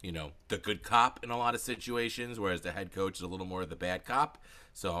 the good cop in a lot of situations, whereas the head coach is a little more of the bad cop.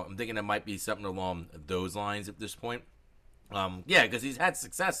 So I'm thinking it might be something along those lines at this point. Yeah, because he's had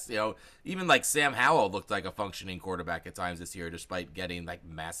success. Even like Sam Howell looked like a functioning quarterback at times this year, despite getting like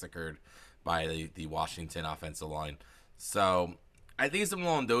massacred by the Washington offensive line. So I think something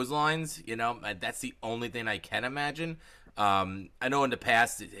along those lines. That's the only thing I can imagine. I know in the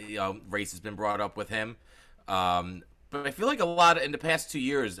past, race has been brought up with him. But I feel like in the past 2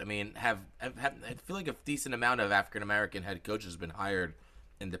 years, I mean, I feel like a decent amount of African American head coaches have been hired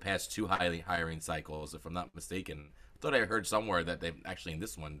in the past two hiring cycles, if I'm not mistaken. I thought I heard somewhere that they actually in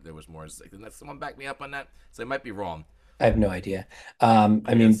this one there was more. Can someone back me up on that? So I might be wrong. I have no idea. I Yeah, mean,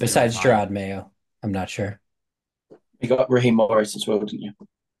 say like besides five. Gerard Mayo, I'm not sure. You got Raheem Morris as well, didn't you?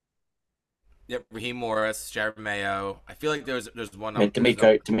 Yep, Raheem Morris, Jared Mayo. I feel like there's one Yeah,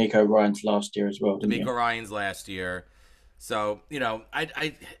 there's D'Amico Ryan's last year as well, didn't you? D'Amico Ryan's last year. So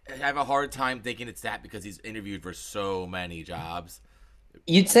I have a hard time thinking it's that because he's interviewed for so many jobs.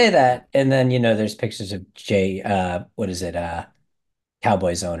 You'd say that, and then there's pictures of what is it,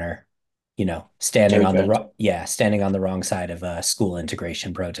 Cowboys owner, standing Jerry on the Jones. standing on the wrong side of school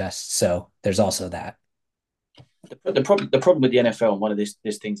integration protests. So there's also that. The problem with the NFL and one of these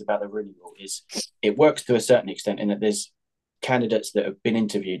things about the rooney rule is it works to a certain extent in that there's candidates that have been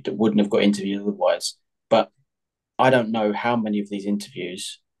interviewed that wouldn't have got interviewed otherwise. But I don't know how many of these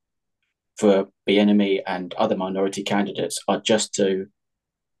interviews for Bieniemy and other minority candidates are just to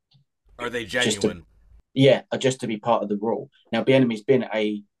Are they just to genuine? are just to be part of the rule. Now Bieniemy's been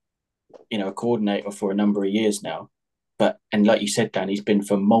a coordinator for a number of years now, and like you said, Dan, he's been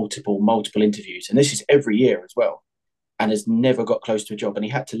for multiple interviews, and this is every year as well, and has never got close to a job. And he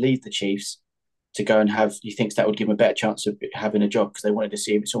had to leave the Chiefs to go and have. He thinks that would give him a better chance of having a job because they wanted to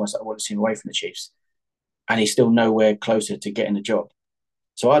see him. It's almost like they wanted to see him away from the Chiefs, and he's still nowhere closer to getting a job.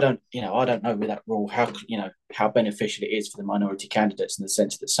 So I don't know with that rule how beneficial it is for the minority candidates in the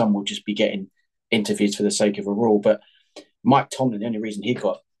sense that some will just be getting interviews for the sake of a rule. But Mike Tomlin, the only reason he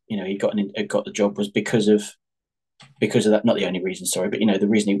got the job was because of that. Not the only reason, sorry, but one of the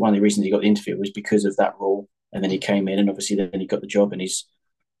reasons he got the interview was because of that rule. And then he came in, and obviously then he got the job, and he's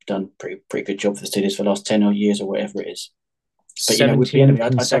done pretty good job for the Steelers for the last 10 odd years or whatever it is. But 17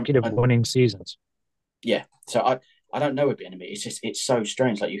 consecutive winning seasons. Yeah, so I don't know with Bieniemy. It's so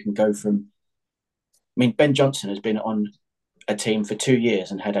strange. Like you can go from. I mean, Ben Johnson has been on a team for 2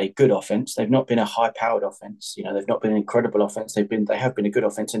 years and had a good offense. They've not been a high-powered offense. They've not been an incredible offense. They have been a good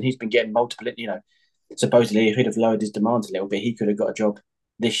offense, and he's been getting multiple. Supposedly, if he'd have lowered his demands a little bit, he could have got a job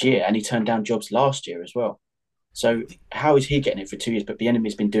this year, and he turned down jobs last year as well. So how is he getting it for 2 years? But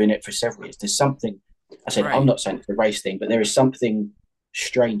Bieniemy's been doing it for several years. There's something. I said, Right. I'm not saying it's the race thing, but there is something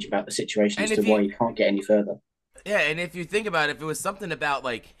strange about the situation as to why he can't get any further. Yeah, and if you think about it, if it was something about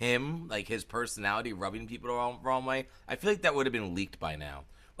like him, like his personality rubbing people the wrong way, I feel like that would have been leaked by now.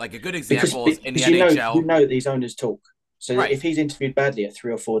 Like a good example is in the NHL. You know that these owners talk. So Right. if he's interviewed badly at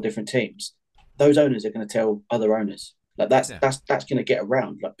 3 or 4 different teams, those owners are going to tell other owners. Like that's going to get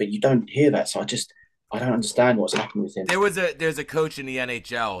around. Like, but you don't hear that, so I don't understand what's happened with him. There's a coach in the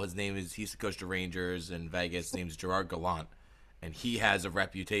NHL. He used to coach the Rangers in Vegas. His name is Gerard Gallant, and he has a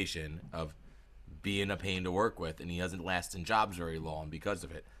reputation of being a pain to work with, and he doesn't last in jobs very long because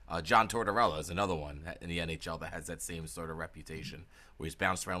of it. John Tortorella is another one in the NHL that has that same sort of reputation, where he's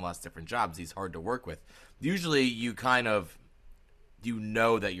bounced around lots of different jobs. He's hard to work with. Usually,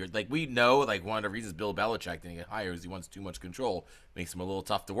 that you're like, we know, like, one of the reasons Bill Belichick didn't get hired is he wants too much control, makes him a little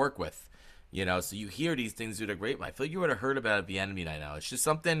tough to work with. So you hear these things through the grapevine. I feel like you would have heard about it at the enemy night now. It's just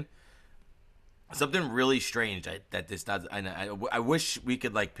something really strange that this does. I wish we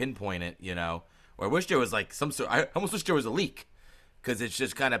could like pinpoint it, or I wish there was like some sort. I almost wish there was a leak, because it's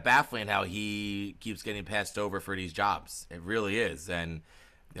just kind of baffling how he keeps getting passed over for these jobs. It really is, and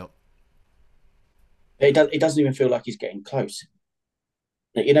it doesn't even feel like he's getting close.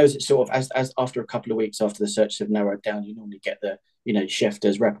 It's sort of as after a couple of weeks after the searches have narrowed down, you normally get the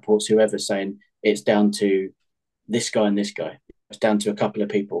Schefters, Rappaports, whoever saying it's down to this guy and this guy. It's down to a couple of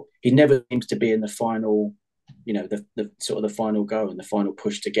people. He never seems to be in the final, the sort of the final go and the final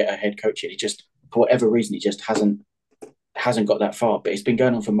push to get a head coach. He just, for whatever reason, he just hasn't got that far. But it's been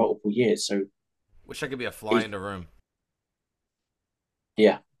going on for multiple years. So wish I could be a fly in the room.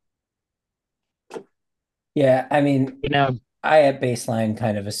 Yeah. Yeah, I mean, I at baseline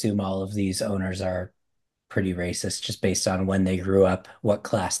kind of assume all of these owners are pretty racist just based on when they grew up, what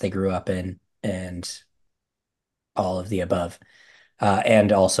class they grew up in, and all of the above.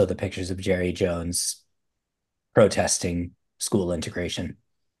 And also the pictures of Jerry Jones protesting school integration.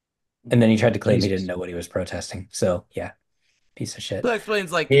 And then he tried to claim he didn't know what he was protesting. So, yeah, piece of shit. That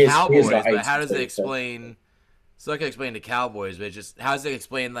explains like the Cowboys, but how does it explain... So I can explain the Cowboys, but just how does it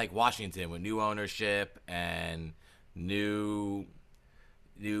explain like Washington with new ownership and new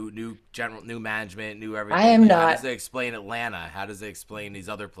management, new everything? How does it explain Atlanta? How does it explain these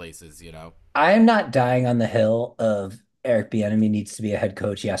other places? I am not dying on the hill of Eric Bieniemy needs to be a head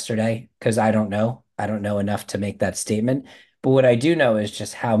coach yesterday, because I don't know. I don't know enough to make that statement. But what I do know is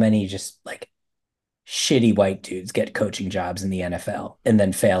just how many just like shitty white dudes get coaching jobs in the NFL and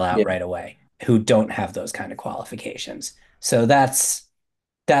then fail out right away, who don't have those kind of qualifications. So that's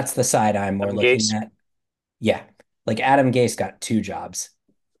the side I'm more looking at. Yeah. Like Adam Gase got 2 jobs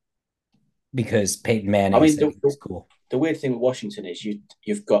because Peyton Manning said was cool. The weird thing with Washington is you're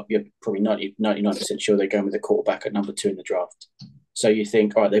probably 99% sure they're going with a quarterback at number 2 in the draft. So you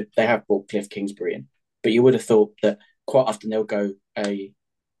think, all right, they have brought Cliff Kingsbury in, but you would have thought that quite often they'll go a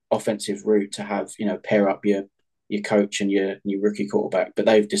offensive route to have, pair up your coach and your rookie quarterback, but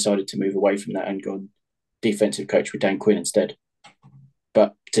they've decided to move away from that and gone defensive coach with Dan Quinn instead.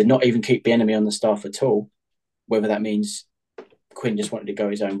 But to not even keep Bieniemy on the staff at all, whether that means Quinn just wanted to go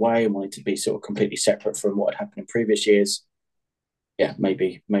his own way and wanted to be sort of completely separate from what had happened in previous years, yeah,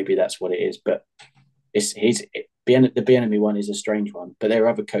 maybe that's what it is. But the Bieniemy one is a strange one. But there are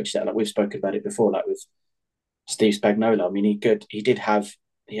other coaches that, like we've spoken about it before, like with Steve Spagnuolo. I mean,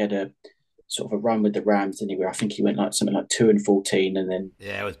 he had a sort of a run with the Rams anyway. I think he went like something like 2-14, and then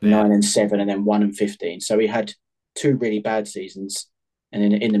it was bad. 9-7, and then 1-15. So he had 2 really bad seasons, and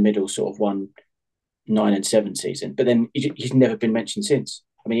then in the middle, sort of 9-7 season. But then he's never been mentioned since.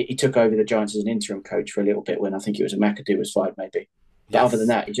 I mean, he took over the Giants as an interim coach for a little bit when I think it was a McAdoo was fired, maybe. But other than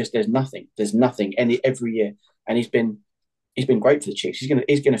that, there's nothing. There's nothing every year, and he's been great for the Chiefs.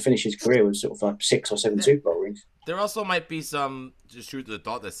 He's gonna finish his career with sort of like 6 or 7 Super Bowl rings. There also might be some just truth to the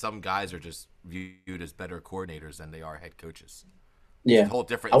thought that some guys are just viewed as better coordinators than they are head coaches. Yeah, it's a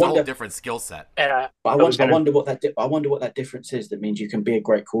whole different skill set. But I wonder what that difference is. That means you can be a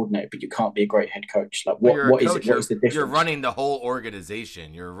great coordinator, but you can't be a great head coach. Like what is it? What is the difference? You're running the whole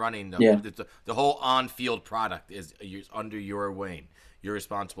organization. You're running the whole on-field product is under your wing. You're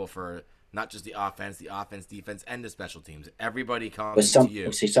responsible for not just the offense, defense, and the special teams. Everybody comes to you.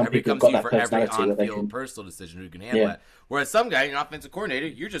 Everybody comes to you for every on-field personal decision who can handle that. Whereas some guy, an offensive coordinator,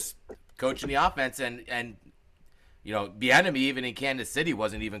 you're just coaching the offense, and Bieniemy even in Kansas City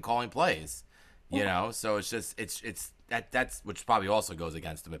wasn't even calling plays. So it's just that's which probably also goes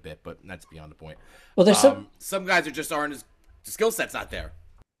against him a bit, but that's beyond the point. Well, there's some guys the skill set's not there.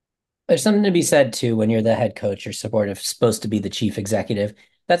 There's something to be said too when you're the head coach. You're supposed to be the chief executive.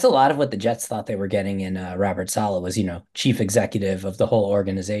 That's a lot of what the Jets thought they were getting in Robert Saleh was, chief executive of the whole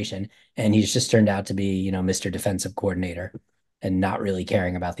organization. And he's just turned out to be, Mr. Defensive Coordinator and not really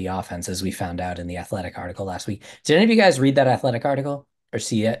caring about the offense, as we found out in the Athletic article last week. Did any of you guys read that Athletic article or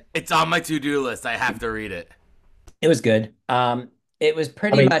see it? It's on my to-do list. I have to read it. It was good. It was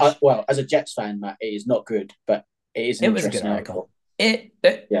pretty much... well, as a Jets fan, Matt, it is not good, but it is an interesting article.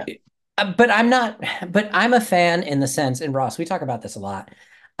 But I'm not, but I'm a fan in the sense, and Ross, we talk about this a lot.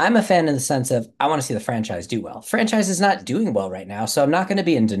 I'm a fan in the sense of I want to see the franchise do well. Franchise is not doing well right now, so I'm not going to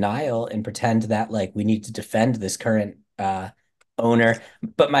be in denial and pretend that like we need to defend this current owner.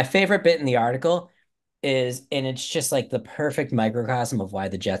 But my favorite bit in the article is, and it's just like the perfect microcosm of why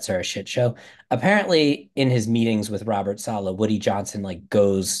the Jets are a shit show. Apparently, in his meetings with Robert Saleh, Woody Johnson like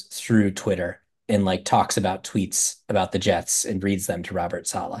goes through Twitter and like talks about tweets about the Jets and reads them to Robert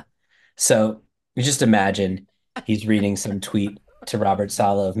Saleh. So you just imagine he's reading some tweet to Robert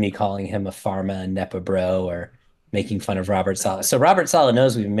Saleh of me calling him a pharma and Nepa bro or making fun of Robert Saleh. So Robert Saleh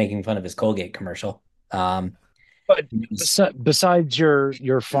knows we've been making fun of his Colgate commercial. But besides your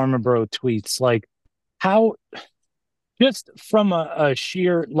Pharma Bro tweets, like how just from a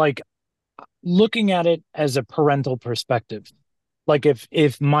sheer like looking at it as a parental perspective, like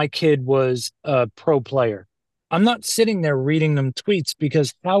if my kid was a pro player, I'm not sitting there reading them tweets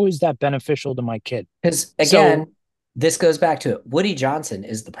because how is that beneficial to my kid? Because So again, this goes back to it. Woody Johnson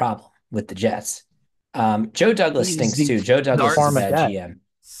is the problem with the Jets. Joe Douglas he's stinks too. Joe the Douglas is a pharma bad dad. GM.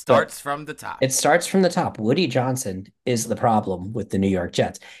 But Starts from the top. it starts from the top. Woody Johnson is the problem with the New York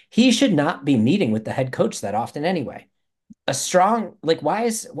Jets. He should not be meeting with the head coach that often anyway. A strong like why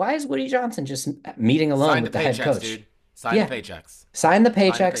is Woody Johnson just meeting alone Sign the with the head paychecks, coach? dude. Sign Yeah, the paychecks. sign the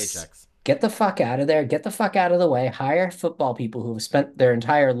Sign the paychecks. paychecks. Get the fuck out of there. Get the fuck out of the way. Hire football people who have spent their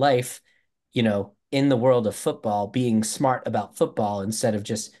entire life, in the world of football, being smart about football instead of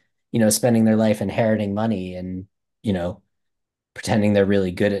just, spending their life inheriting money and, you know, pretending they're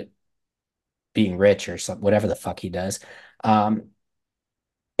really good at being rich or something, whatever the fuck he does. Um,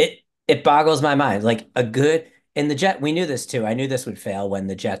 it boggles my mind. Like a good in the Jet, we knew this too. I knew this would fail when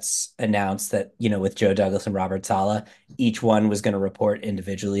the Jets announced that, with Joe Douglas and Robert Saleh, each one was going to report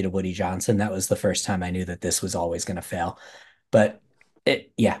individually to Woody Johnson. That was the first time I knew that this was always going to fail. But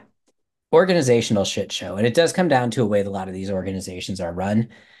yeah, organizational shit show. And it does come down to a way that a lot of these organizations are run.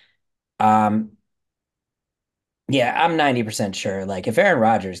 Um, yeah, I'm 90% sure. Like, if Aaron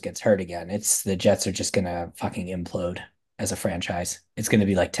Rodgers gets hurt again, it's the Jets are just gonna fucking implode as a franchise. It's gonna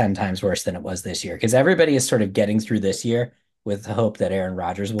be like 10 times worse than it was this year because everybody is sort of getting through this year with the hope that Aaron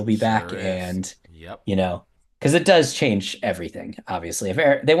Rodgers will be back. Sure is. And, Yep. Because it does change everything, obviously.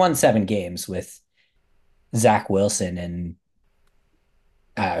 If they won 7 games with Zach Wilson and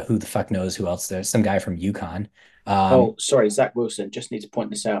who the fuck knows who else, there's some guy from UConn. Oh, sorry, Zach Wilson. Just need to point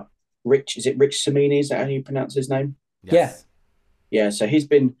this out. Is it Rich Samini? Is that how you pronounce his name? Yeah. Yes. Yeah. So he's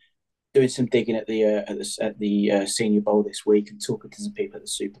been doing some digging at the Senior Bowl this week and talking to some people at the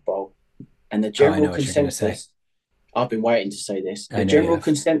Super Bowl. And the I general know what you're gonna say. consensus, I've been waiting to say this. I The know you general have.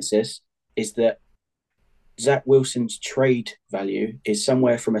 consensus is that Zach Wilson's trade value is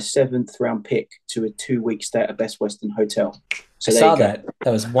somewhere from a seventh round pick to a 2 week stay at a Best Western hotel. So I there saw you go. that.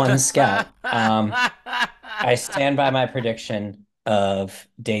 That was one scout. I stand by my prediction of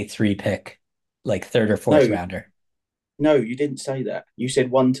day 3 pick, like third or fourth No, rounder. no, you didn't say that. You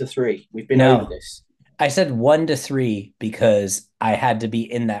said 1 to 3. We've been over No, this. I said 1 to 3 because I had to be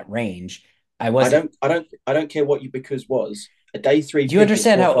in that range. I I wasn't. don't care what you because was. A day 3 Do you pick is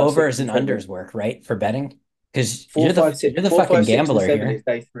understand four, how five, six, overs and and seven. unders work, right? For betting, because Four, you're the five, six, you're the four, fucking five, six, and gambler seven here. is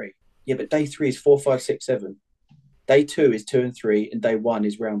day 3. Yeah, but day 3 is 4, 5, 6, 7. Day 2 is 2 and 3, and day 1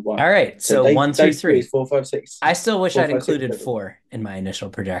 is round 1. All right, So so one day through 3 is three. 4, 5, 6, I still wish 4, I'd 5, 6, included 7. 4 in my initial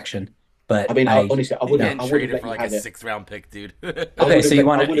projection, I but mean, honestly, He's getting I would have traded let for you like a have it. 6th round pick, dude. I Okay, would so have you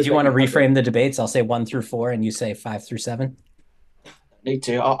let, I want to would do have you let want to you have it. reframe the debates? I'll say 1 through 4, and you say 5 through 7. Need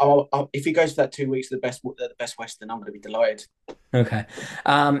to. If he goes for that 2 weeks, the best Western, I'm going to be delighted. Okay.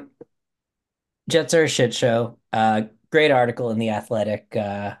 Jets are a shit show. Great article in the Athletic.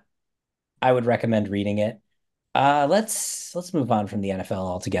 I would recommend reading it. Let's move on from the NFL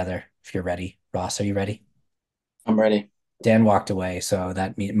altogether. If you're ready, Ross, are you ready? I'm ready. Dan walked away, so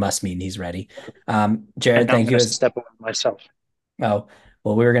that must mean he's ready. And Jared, now I'm thank going you. to step away myself. Oh,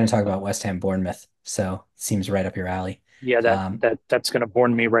 well, we were going to talk about West Ham Bournemouth, so it seems right up your alley. Yeah, that's going to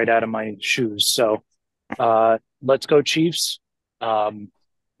born me right out of my shoes. So let's go Chiefs.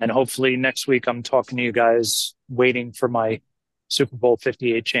 And hopefully next week I'm talking to you guys waiting for my Super Bowl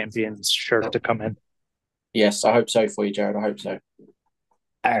 58 champions shirt to come in. Yes, I hope so for you, Jared. I hope so.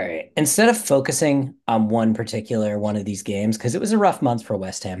 All right. Instead of focusing on one particular one of these games, because it was a rough month for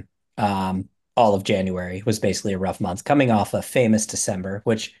West Ham, all of January was basically a rough month, coming off a famous December,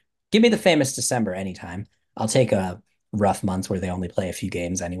 which give me the famous December anytime. I'll take a rough month where they only play a few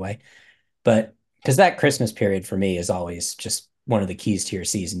games anyway. But because that Christmas period for me is always just one of the keys to your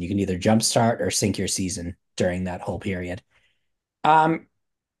season. You can either jumpstart or sink your season during that whole period. Um,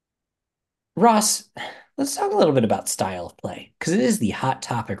 Ross, Let's talk a little bit about style of play because it is the hot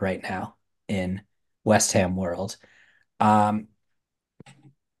topic right now in West Ham world. Um,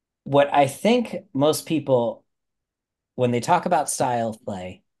 what I think most people, when they talk about style of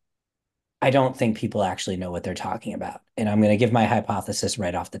play, I don't think people actually know what they're talking about. And I'm going to give my hypothesis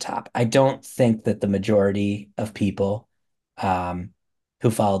right off the top. I don't think that the majority of people um, who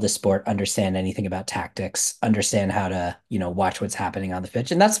follow the sport understand anything about tactics, understand how to, watch what's happening on the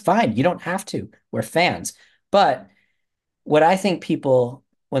pitch. And that's fine. You don't have to. We're fans. But what I think people,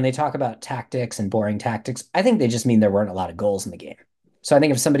 when they talk about tactics and boring tactics, I think they just mean there weren't a lot of goals in the game. So I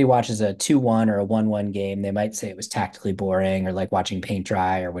think if somebody watches a 2-1 or a 1-1 game, they might say it was tactically boring or like watching paint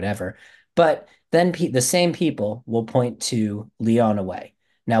dry or whatever. But then the same people will point to Lyon away.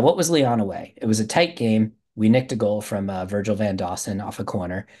 Now, what was Lyon away? It was a tight game. We nicked a goal from Virgil van Dawson off a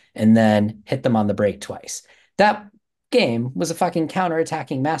corner and then hit them on the break twice. That game was a fucking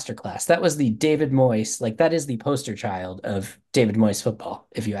counter-attacking masterclass. That was the David Moyes, like that is the poster child of David Moyes football,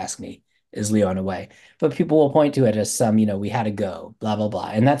 if you ask me, is Lyon away. But people will point to it as some, we had to go, blah, blah, blah.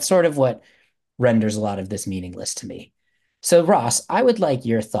 And that's sort of what renders a lot of this meaningless to me. So, Ross, I would like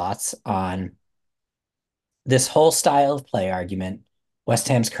your thoughts on this whole style of play argument, West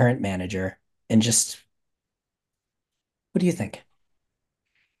Ham's current manager, and just what do you think?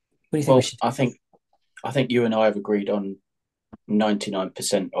 What do you think we Well, should do? I think you and I have agreed on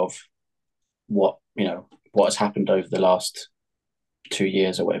 99% of what has happened over the last 2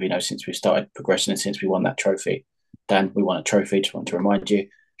 years or whatever, since we started progressing and since we won that trophy. Dan, we won a trophy, just want to remind you.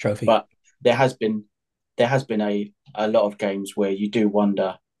 Trophy. But there has been a lot of games where you do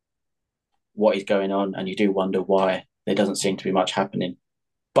wonder what is going on and you do wonder why there doesn't seem to be much happening.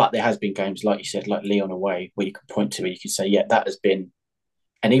 But there has been games, like you said, like Lyon away, where you can point to, where you can say, yeah, that has been,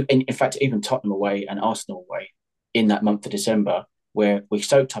 and in fact, even Tottenham away and Arsenal away in that month of December, where we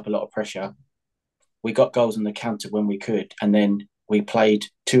soaked up a lot of pressure, we got goals on the counter when we could, and then we played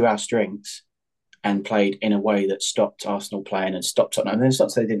to our strengths and played in a way that stopped Arsenal playing and stopped Tottenham. And it's not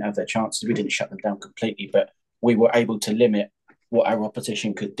to say they didn't have their chances, we didn't shut them down completely, but we were able to limit what our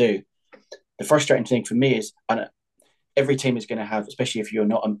opposition could do. The frustrating thing for me is, every team is going to have, especially if you're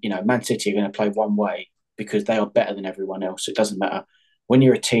not, Man City are going to play one way because they are better than everyone else. It doesn't matter. When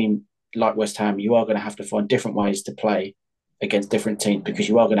you're a team like West Ham, you are going to have to find different ways to play against different teams because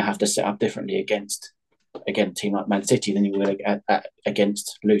you are going to have to set up differently against, again, a team like Man City than you will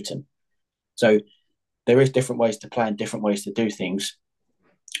against Luton. So there is different ways to play and different ways to do things.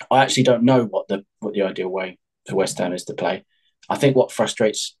 I actually don't know what the ideal way for West Ham is to play. I think what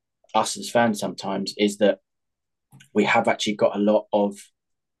frustrates us as fans sometimes is that we have actually got a lot of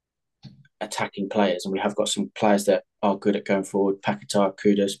attacking players, and we have got some players that are good at going forward. Paquetá,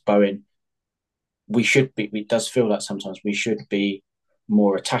 Kudus, Bowen. We should be. It does feel like sometimes we should be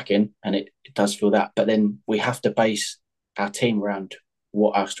more attacking, and it does feel that. But then we have to base our team around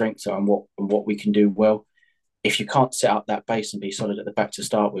what our strengths are and what we can do well. If you can't set up that base and be solid at the back to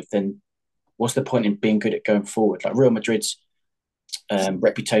start with, then what's the point in being good at going forward? Like Real Madrid's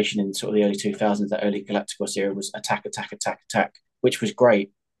reputation in sort of the early 2000s, that early Galacticos era, was attack, attack, attack, attack, which was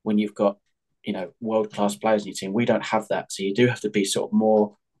great when you've got world-class players in your team. We don't have that, so you do have to be sort of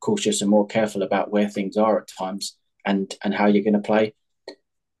more cautious and more careful about where things are at times and how you're going to play.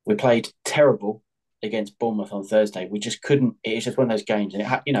 We played terrible against Bournemouth on Thursday. We just couldn't. It's just one of those games, and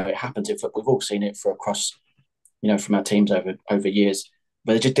it happens in football. We've all seen it across from our teams over years,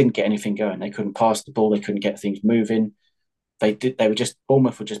 but they just didn't get anything going. They couldn't pass the ball. They couldn't get things moving.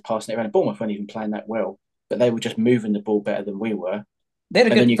 Bournemouth were just passing it around. Bournemouth weren't even playing that well, but they were just moving the ball better than we were. They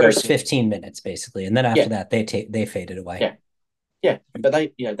had a good first 15 minutes, basically, and then after that, they faded away. Yeah, but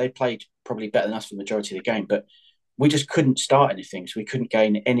they played probably better than us for the majority of the game, but we just couldn't start anything, so we couldn't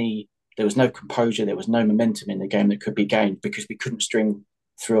gain any. There was no composure, there was no momentum in the game that could be gained because we couldn't string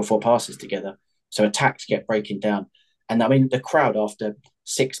 3 or 4 passes together. So attacks get breaking down, and I mean the crowd after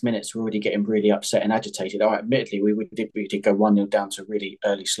 6 minutes were already getting really upset and agitated. All right, admittedly, we did go 1-0 down to a really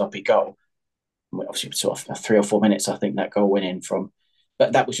early sloppy goal. Obviously, sort of 3 or 4 minutes, I think that goal went in from.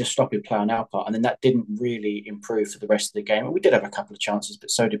 But that was just sloppy play on our part. And then that didn't really improve for the rest of the game. And we did have a couple of chances,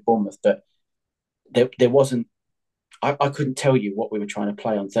 but so did Bournemouth. But there wasn't, I couldn't tell you what we were trying to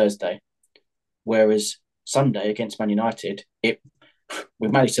play on Thursday. Whereas Sunday against Man United, we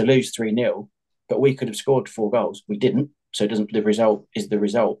managed to lose 3-0, but we could have scored 4 goals. We didn't. So the result is the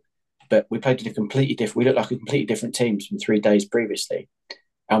result. But we played in we looked like a completely different teams from 3 days previously.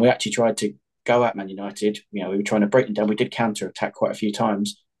 And we actually tried to go at Man United. We were trying to break them down. We did counter-attack quite a few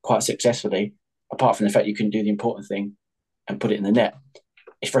times, quite successfully, apart from the fact you couldn't do the important thing and put it in the net.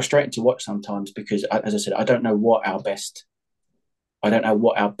 It's frustrating to watch sometimes because, as I said, I don't know what our best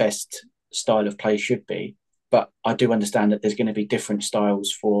style of play should be. But I do understand that there's going to be different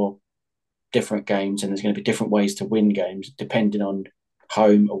styles for different games, and there's going to be different ways to win games depending on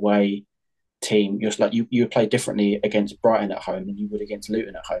home, away, team. You're like you play differently against Brighton at home than you would against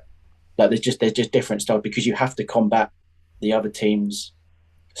Luton at home. Like there's just different styles because you have to combat the other team's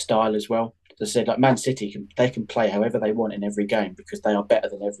style as well. As I said, like Man City can play however they want in every game because they are better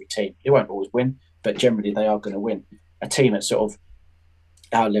than every team. They won't always win, but generally they are going to win. A team at sort of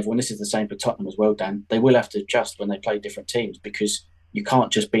our level, and this is the same for Tottenham as well, Dan, they will have to adjust when they play different teams because you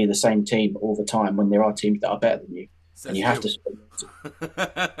can't just be the same team all the time when there are teams that are better than you. And you have to.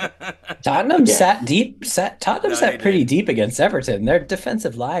 Tottenham sat deep. Tottenham sat pretty deep against Everton. Their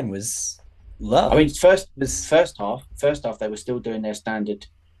defensive line was low. I mean, first half, they were still doing their standard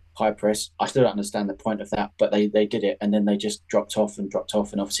high press. I still don't understand the point of that, but they did it, and then they just dropped off. And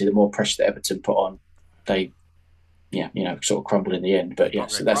obviously, the more pressure that Everton put on, they, sort of crumbled in the end. But yeah,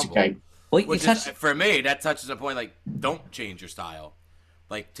 so that's a game. Well, for me, that touches a point. Like, don't change your style.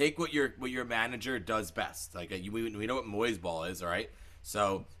 Like, take what your manager does best. Like, we know what Moyes ball is, all right?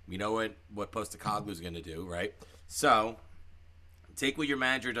 So we know what Postecoglou is going to do, right? So take what your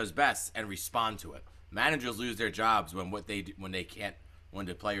manager does best and respond to it. Managers lose their jobs when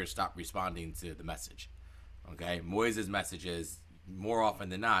the players stop responding to the message. Okay, Moyes' message is more often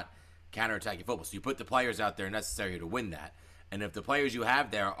than not counterattacking football. So you put the players out there necessary to win that. And if the players you have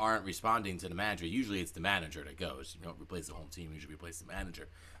there aren't responding to the manager, usually it's the manager that goes. You don't replace the whole team; you usually replace the manager.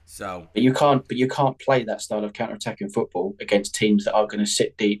 So, but you can't play that style of counter-attacking football against teams that are going to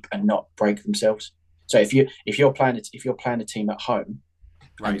sit deep and not break themselves. So if you're playing a team at home,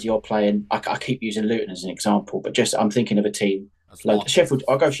 right, and you're playing, I keep using Luton as an example, but just I'm thinking of a team like Sheffield.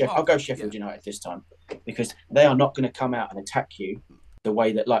 I'll go Sheffield United this time because they are not going to come out and attack you the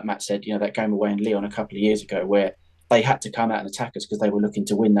way that, like Matt said, that game away in Lyon a couple of years ago where they had to come out and attack us because they were looking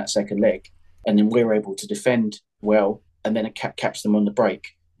to win that second leg. And then we were able to defend well and then catch them on the break.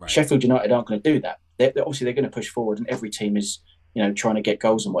 Right. Sheffield United aren't going to do that. They're going to push forward and every team is, trying to get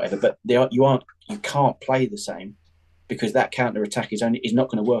goals and whatever. But you can't play the same because that counter-attack is not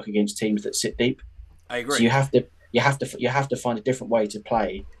going to work against teams that sit deep. I agree. So you have to find a different way to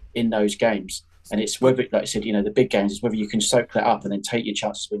play in those games. And it's whether, like I said, the big games is whether you can soak that up and then take your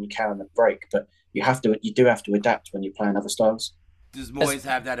chances when you can on the break. But you do have to adapt when you're playing other styles. Does Moyes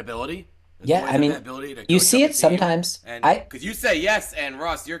have that ability? You see it sometimes. Because you say yes, and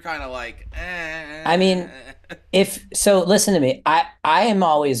Ross, you're kind of like, I mean, listen to me. I am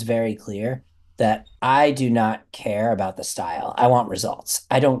always very clear that I do not care about the style. I want results.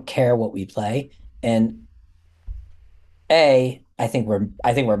 I don't care what we play. And I think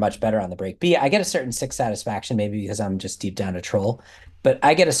we're much better on the break. B, I get a certain sick satisfaction, maybe because I'm just deep down a troll, but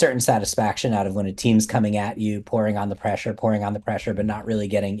I get a certain satisfaction out of when a team's coming at you, pouring on the pressure, but not really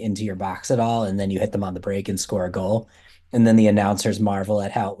getting into your box at all. And then you hit them on the break and score a goal. And then the announcers marvel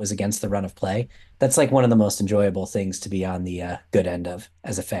at how it was against the run of play. That's like one of the most enjoyable things to be on the good end of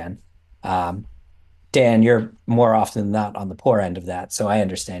as a fan. Dan, you're more often than not on the poor end of that. So I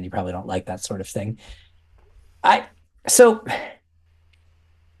understand you probably don't like that sort of thing. Look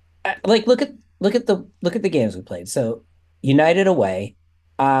at the games we played. So United away,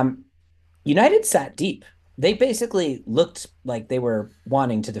 United sat deep. They basically looked like they were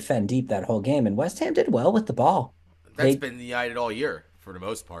wanting to defend deep that whole game, and West Ham did well with the ball. That's been United all year for the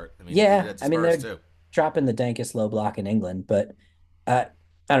most part. I mean, they're dropping the dankest low block in England, but I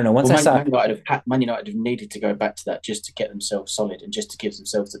don't know. Man United have needed to go back to that just to get themselves solid and just to give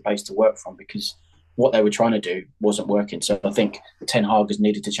themselves the base to work from because what they were trying to do wasn't working. So I think Ten Hag has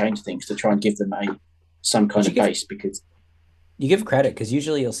needed to change things to try and give them some kind of base because you give credit because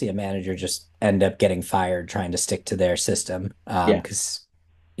usually you'll see a manager just end up getting fired trying to stick to their system.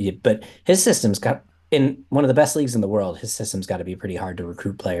 But his system's got in one of the best leagues in the world. His system's got to be pretty hard to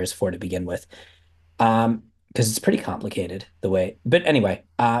recruit players for to begin with, because it's pretty complicated the way. But anyway,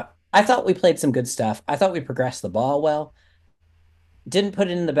 I thought we played some good stuff. I thought we progressed the ball well. Didn't put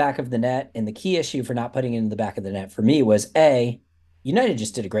it in the back of the net, and the key issue for not putting it in the back of the net for me was United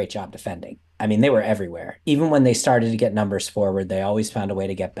just did a great job defending. I mean, they were everywhere. Even when they started to get numbers forward, they always found a way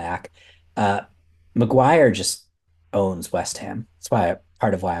to get back. Maguire just owns West Ham. That's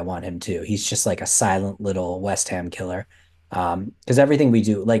part of why I want him too. He's just like a silent little West Ham killer. Because everything we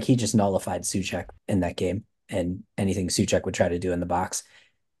do, like he just nullified Souček in that game and anything Souček would try to do in the box.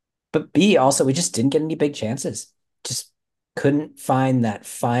 But B, also, we just didn't get any big chances. Just couldn't find that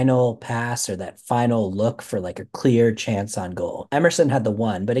final pass or that final look for like a clear chance on goal. Emerson had the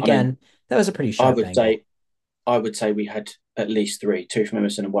one, but again, that was a pretty sharp angle. I would say we had at least three, two from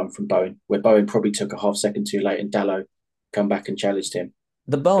Emerson and one from Bowen, where Bowen probably took a half second too late and Dalot come back and challenged him.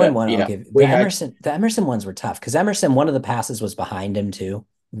 The Bowen But one, I'll yeah, give we had. The Emerson ones were tough because Emerson, one of the passes was behind him too.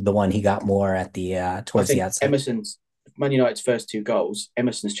 The one he got more at the I towards the think outside. Emerson's Man United's first two goals.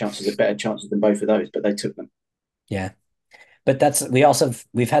 Emerson's chances are better chances than both of those, but they took them. Yeah. But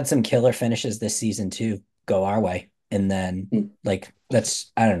we've had some killer finishes this season too go our way. And then Mm. like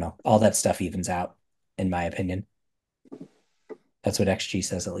that's I don't know, all that stuff evens out, in my opinion. That's what XG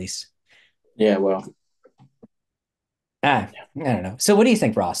says at least. Yeah, well, I don't know. So what do you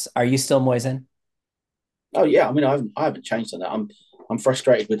think, Ross? Are you still Moisen? oh yeah. I mean, I haven't changed on that. I'm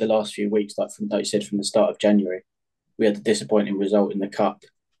frustrated with the last few weeks, like you said, from the start of January. We had the disappointing result in the cup.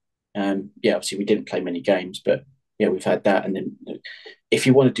 Yeah, obviously we didn't play many games, but yeah, we've had that. And then if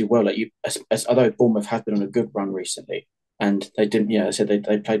you want to do well, like although Bournemouth have been on a good run recently, and they didn't, yeah, I said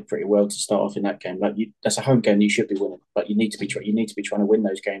they played pretty well to start off in that game. That's a home game you should be winning. But you need to be trying to win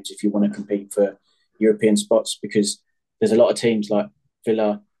those games if you want to compete for European spots, because there's a lot of teams like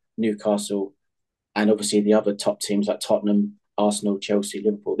Villa, Newcastle, and obviously the other top teams like Tottenham, Arsenal, Chelsea,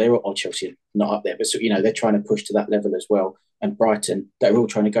 Liverpool. They're all Chelsea not up there, but they're trying to push to that level as well. And Brighton, they're all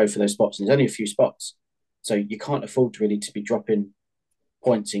trying to go for those spots, and there's only a few spots, so you can't afford really to be dropping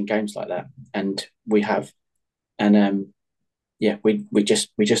points in games like that. And we have, and yeah, we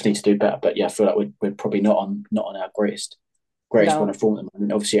just need to do better. But yeah, I feel like we're probably not on our greatest run No. of form at the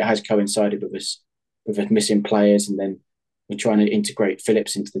moment. Obviously, it has coincided with us missing players, and then we're trying to integrate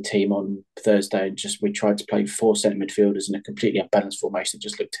Phillips into the team on Thursday, and just we tried to play four centre midfielders in a completely unbalanced formation that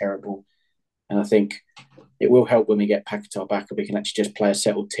just looked terrible. And I think it will help when we get Paquetá back, and we can actually just play a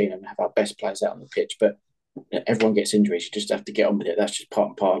settled team and have our best players out on the pitch. But everyone gets injuries; you just have to get on with it. That's just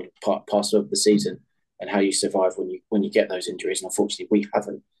part parcel of the season, and how you survive when you get those injuries. And unfortunately, we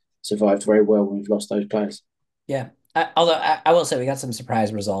haven't survived very well when we've lost those players. Yeah. Although I will say we got some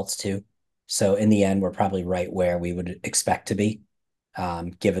surprise results too. So in the end, we're probably right where we would expect to be,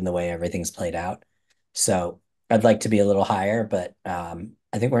 given the way everything's played out. So I'd like to be a little higher, but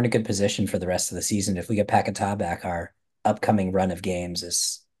I think we're in a good position for the rest of the season. If we get Paquetá back, our upcoming run of games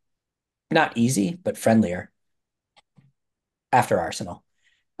is not easy, but friendlier after Arsenal.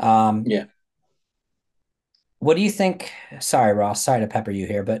 Um, Yeah, what do you think? Sorry, Ross, sorry to pepper you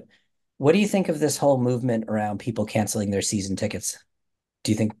here, but what do you think of this whole movement around people canceling their season tickets?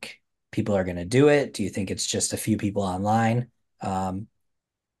 Do you think people are going to do it? Do you think it's just a few people online? Um,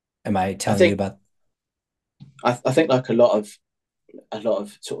 am I I telling you think about? I think like a lot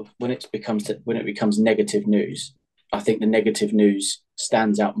of sort of when it becomes negative news, I think the negative news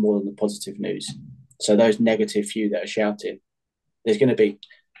stands out more than the positive news. So those negative few that are shouting, there's going to be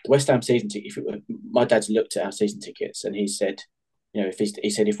the West Ham season ticket. My dad's looked at our season tickets and he said, he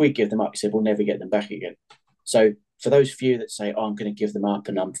said if we give them up, he said we'll never get them back again. So for those few that say, "Oh, I'm going to give them up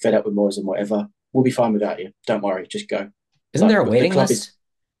and I'm fed up with Moyes and whatever," we'll be fine without you. Don't worry, just go. Isn't Like there a the waiting club is, list?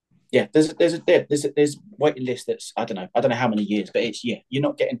 yeah. There's a waiting list that's I don't know how many years, but it's, yeah. You're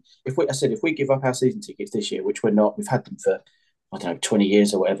not getting, if we give up our season tickets this year, which we're not, we've had them for I don't know 20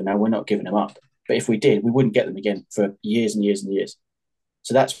 years or whatever. Now we're not giving them up. But if we did, we wouldn't get them again for years and years and years.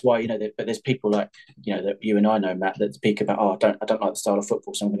 So that's why, but there's people like, that you and I know, Matt, that speak about, oh, I don't like the style of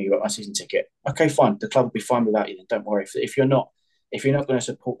football, so I'm going to give up my season ticket. Okay, fine. The club will be fine without you. Then don't worry. If you're not going to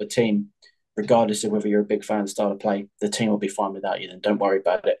support the team, regardless of whether you're a big fan of the style of play, the team will be fine without you. Then don't worry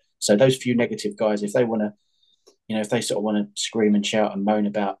about it. So those few negative guys, if they want to, if they sort of want to scream and shout and moan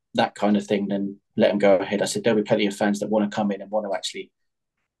about that kind of thing, then let them go ahead. I said there'll be plenty of fans that want to come in and want to actually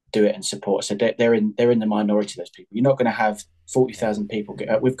do it and support. So they're in the minority. Those people. You're not going to have 40,000 people.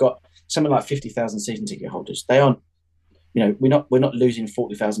 We've got something like 50,000 season ticket holders. They aren't. We're not losing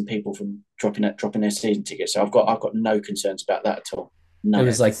 40,000 people from dropping their season tickets. So I've got no concerns about that at all. It None.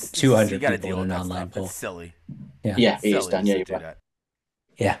 was Yeah, like you 200 got to people deal in with an that online stuff. It's poll. silly. Yeah. Yeah, It's it is, silly Dan. just Yeah, to you're do right. that.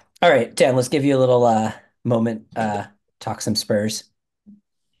 Yeah. All right, Dan, let's give you a little moment talk some Spurs.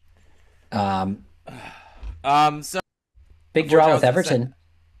 Um So big draw unfortunately, I with was gonna say Everton.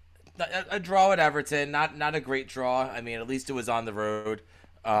 a draw at Everton. Not a great draw. I mean, at least it was on the road.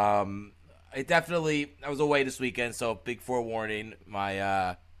 I was away this weekend, so big forewarning.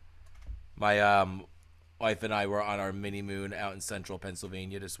 My wife and I were on our mini moon out in central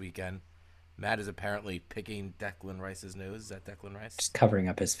Pennsylvania this weekend. Matt is apparently picking Declan Rice's nose. Is that Declan Rice? Just covering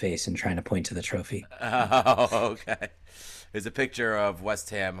up his face and trying to point to the trophy. Oh, okay. There's a picture of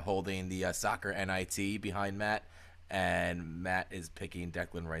West Ham holding the soccer NIT behind Matt, and Matt is picking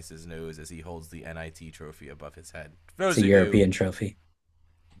Declan Rice's nose as he holds the NIT trophy above his head. For It's those a of you, European trophy.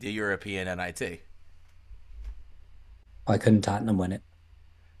 the European NIT, Why couldn't Tottenham win it?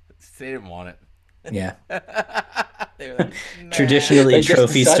 they didn't want it. Yeah. They were like, nah. Traditionally They just decided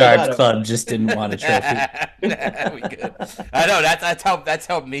trophy-starved that. club just didn't want a trophy. Nah, we good. I know that's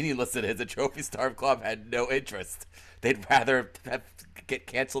how meaningless it is. The Trophy Star Club had no interest. They'd rather get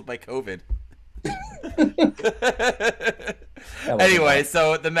canceled by COVID. That wasn't Anyway, bad.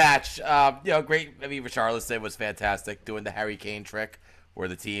 so the match, great. I mean, Richarlison was fantastic doing the Harry Kane trick, where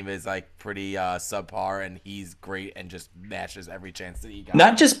the team is like pretty subpar, and he's great and just mashes every chance that he got.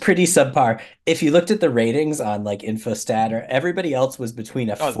 Not just pretty subpar. If you looked at the ratings on like Infostat, or everybody else was between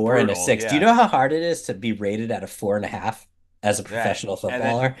a That was 4 and a brutal, 6. Do you yeah. know how hard it is to be rated at a 4.5 as a Yeah, professional and then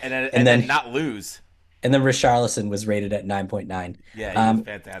footballer? and then And and then then not lose. and then Richarlison was rated at 9.9. Yeah, he was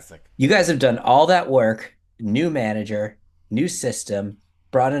fantastic. You guys have done all that work, new manager, new system,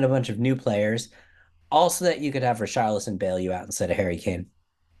 brought in a bunch of new players, all so that you could have Richarlison bail you out instead of Harry Kane.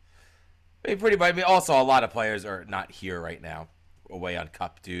 I mean, pretty much. I mean, also a lot of players are not here right now, away on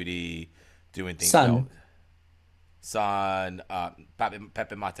cup duty, doing things. Son. Son,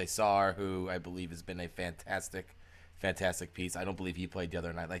 Pepe Mate Sarr, who I believe has been a fantastic piece. I don't believe he played the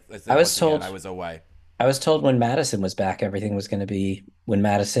other night. Like I said, I was once told again, I was away. I was told when Madison was back, everything was going to be when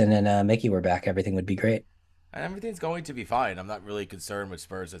Madison and Mickey were back, everything would be great. And everything's going to be fine. I'm not really concerned with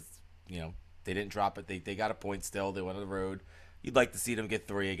Spurs. It's, they didn't drop it. They got a point still. They went on the road. You'd like to see them get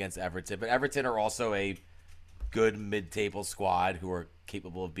 3 against Everton, but Everton are also a good mid-table squad who are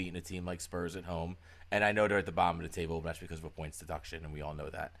capable of beating a team like Spurs at home. And I know they're at the bottom of the table, but that's because of a points deduction, and we all know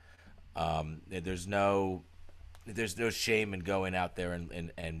that. There's no shame in going out there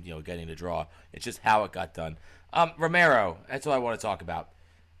and getting the draw. It's just how it got done. Romero, that's what I want to talk about.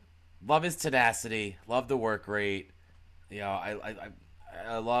 Love his tenacity. Love the work rate.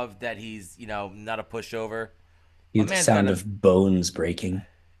 I love that he's not a pushover. You the sound of bones breaking.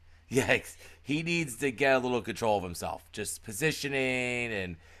 Yeah, he needs to get a little control of himself. Just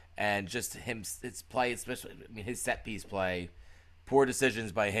positioning and just his play, especially his set piece play. Poor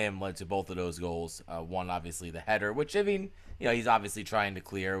decisions by him led to both of those goals. One, obviously, the header, which, I mean, he's obviously trying to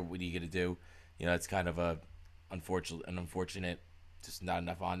clear. What are you going to do? It's kind of an unfortunate, just not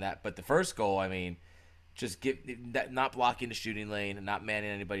enough on that. But the first goal, I mean, just not blocking the shooting lane and not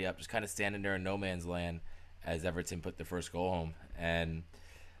manning anybody up, just kind of standing there in no man's land as Everton put the first goal home. And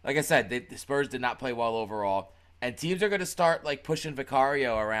like I said, the Spurs did not play well overall. And teams are going to start like pushing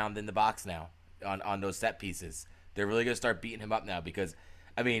Vicario around in the box now on those set pieces. They're really going to start beating him up now because,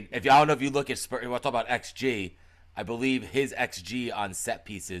 I mean, I don't know if you look at Spurs, we'll talk about XG. I believe his XG on set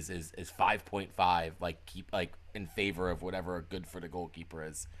pieces is 5.5, keep in favor of whatever good for the goalkeeper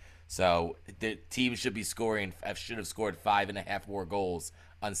is. So the team should have scored 5.5 more goals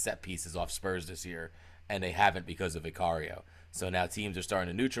on set pieces off Spurs this year, and they haven't because of Vicario. So now teams are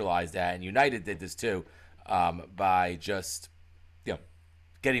starting to neutralize that, and United did this too by just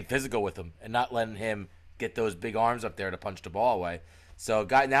getting physical with him and not letting him get those big arms up there to punch the ball away. So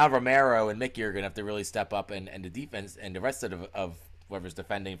now Romero and Mickey are going to have to really step up, and the defense and the rest of whoever's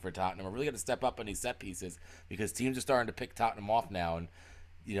defending for Tottenham are really going to step up on these set pieces because teams are starting to pick Tottenham off now, and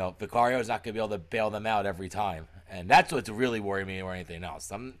Vicario is not going to be able to bail them out every time, and that's what's really worrying me more than anything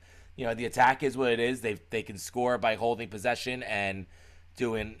else. The attack is what it is. They can score by holding possession and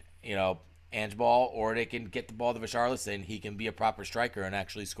doing Ange ball, or they can get the ball to Richarlison. He can be a proper striker and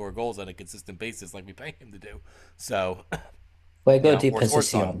actually score goals on a consistent basis like we pay him to do. So, Juego de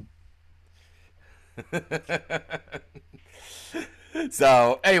posición.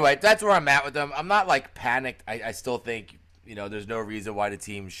 So anyway, that's where I'm at with them. I'm not panicked. I still think there's no reason why the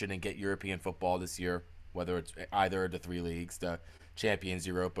team shouldn't get European football this year, whether it's either of the 3 leagues, the Champions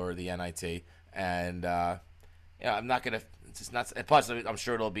Europa or the NIT. And I'm not gonna. It's just not. And plus, I'm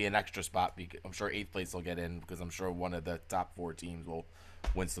sure it'll be an extra spot. I'm sure 8th place will get in because I'm sure one of the top 4 teams will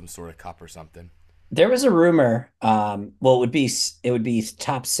win some sort of cup or something. There was a rumor. Well, it would be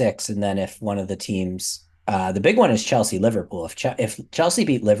top 6, and then if one of the teams, the big one is Chelsea Liverpool. If Chelsea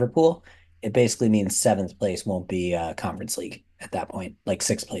beat Liverpool, it basically means 7th place won't be Conference League at that point.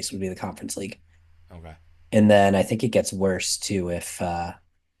 6th place would be the Conference League. Okay. And then I think it gets worse too if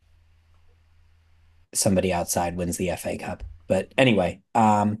somebody outside wins the FA Cup. But anyway,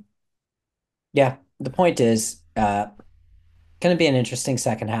 yeah, the point is going to be an interesting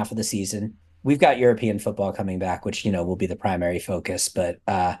second half of the season. We've got European football coming back, which, will be the primary focus. But,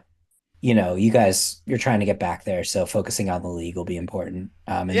 you guys, you're trying to get back there. So focusing on the league will be important.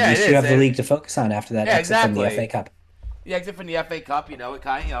 And at least you have the league to focus on after that exit from the FA Cup. Yeah, except from the FA Cup, it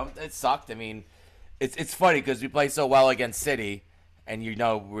kind of, it sucked. I mean, it's funny because we play so well against City, and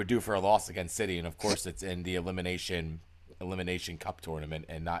we're due for a loss against City, and of course it's in the elimination cup tournament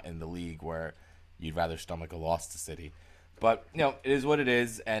and not in the league where you'd rather stomach a loss to City. But it is what it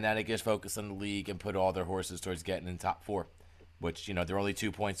is, and then it gets focused on the league and put all their horses towards getting in top four, which they're only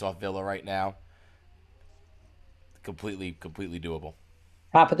 2 points off Villa right now. Completely doable.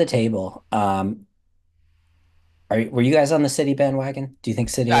 Top of the table. Were you guys on the City bandwagon? Do you think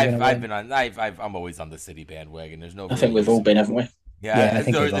City are going to I've win? been on. I'm always on the City bandwagon. There's no I real think we've use. all been, haven't we? Yeah, Yeah, I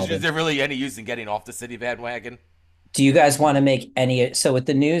think we've all is been. there really any use in getting off the City bandwagon? Do you guys want to make any? So with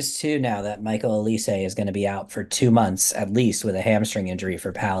the news too now that Michael Elise is going to be out for 2 months at least with a hamstring injury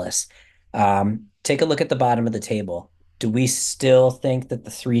for Palace, take a look at the bottom of the table. Do we still think that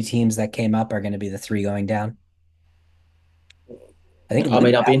the three teams that came up are going to be the three going down? I think. I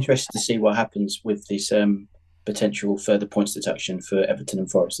mean, I'd be interested to see what happens with this potential further points deduction for Everton and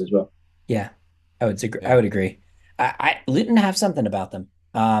Forest as well. Yeah, I would agree. I Yeah. would agree. Luton have something about them.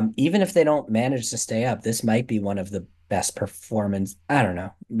 Even if they don't manage to stay up, this might be one of the best performance. I don't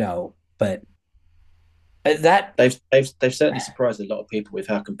know, no, but that They've certainly surprised a lot of people with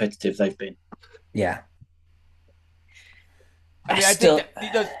how competitive they've been. yeah. I mean, I still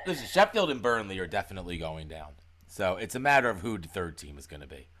think listen, Sheffield and Burnley are definitely going down. So it's a matter of who the third team is going to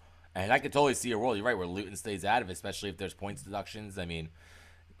be. And I could totally see a world, you're right, where Luton stays out of it, especially if there's points deductions. I mean,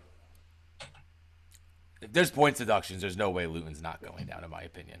 if there's points deductions, there's no way Luton's not going down, in my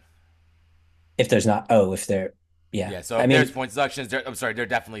opinion. if there's not. Oh, if there. Yeah. Yeah, so I if mean, there's points deductions, they're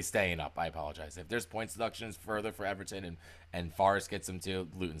definitely staying up. I apologize. If there's points deductions further for Everton and Forest gets them too,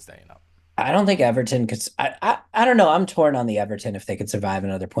 Luton's staying up. I don't think Everton could. I don't know. I'm torn on the Everton if they could survive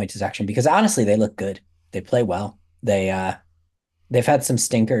another point deduction because honestly, they look good. They play well. They've had some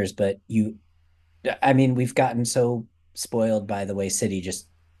stinkers, but I mean, we've gotten so spoiled by the way City just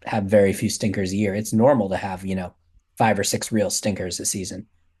have very few stinkers a year. It's normal to have, 5 or 6 real stinkers a season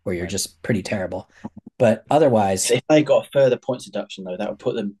where you're Right. just pretty terrible. But otherwise, If they got a further points deduction, though, that would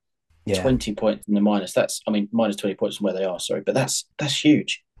put them yeah, 20 points in the minus. Minus 20 points from where they are, sorry. But that's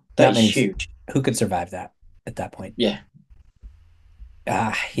huge. not That many. is huge. Who could survive that at that point? Yeah.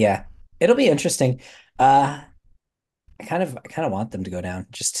 Yeah, it'll be interesting. I kind of want them to go down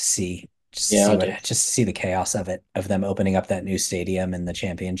Yeah, I do. just to see the chaos of it, of them opening up that new stadium and the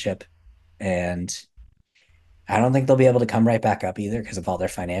championship. And I don't think they'll be able to come right back up either because of all their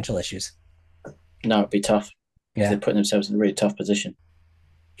financial issues. No, it'd be tough. Yeah. They're putting themselves in a really tough position.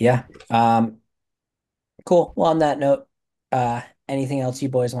 Yeah. Cool. Well, on that note, anything else you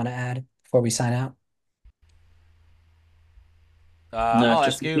boys want to add before we sign out? No, I'll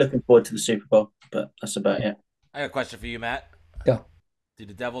just ask you. looking forward to the Super Bowl, but that's about it. I got a question for you, Matt. Go. Do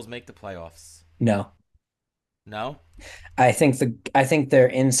the Devils make the playoffs? No. No? I think they're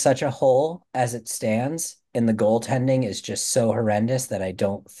in such a hole as it stands, and the goaltending is just so horrendous that I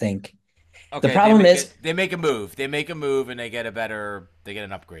don't think Okay, the problem is they make a move. They make a move and they get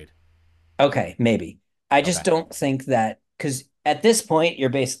an upgrade. okay, maybe. I just Okay. don't think that because at this point you're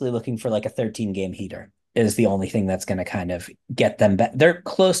basically looking for like a 13 game heater is the only thing that's going to kind of get them back. They're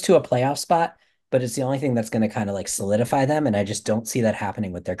close to a playoff spot, but it's the only thing that's going to kind of like solidify them, and I just don't see that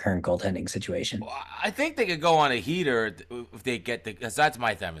happening with their current goaltending situation. Well, I think they could go on a heater if they get the. Cause that's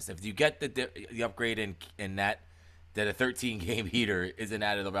my thesis. If you get the upgrade in that a 13 game heater isn't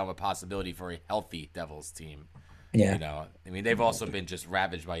out of the realm of possibility for a healthy Devils team. Yeah. I mean, they've also been just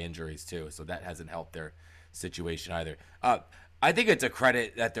ravaged by injuries too, so that hasn't helped their situation either. I think it's a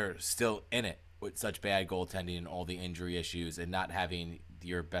credit that they're still in it with such bad goaltending and all the injury issues, and not having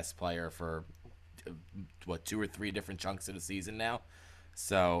your best player for 2 or 3 different chunks of the season now.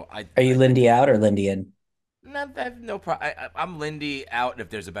 So Are you Lindy out or Lindy in? I have no problem. I'm Lindy out if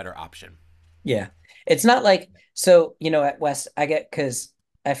there's a better option. Yeah. It's not like so, at West, I get because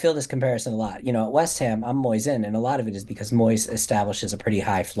I feel this comparison a lot. At West Ham, I'm Moyes in, and a lot of it is because Moyes establishes a pretty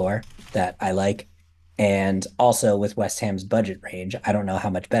high floor that I like. And also with West Ham's budget range, I don't know how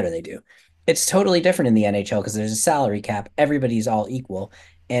much better they do. It's totally different in the NHL because there's a salary cap, everybody's all equal.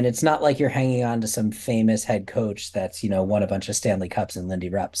 And it's not like you're hanging on to some famous head coach that's, won a bunch of Stanley Cups and Lindy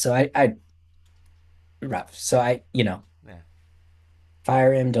Rupp. So rough. So Yeah.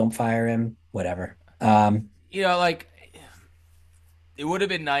 fire him, don't fire him, whatever. Like it would have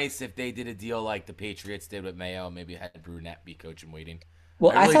been nice if they did a deal like the Patriots did with Mayo, maybe had Brunette be coach and waiting.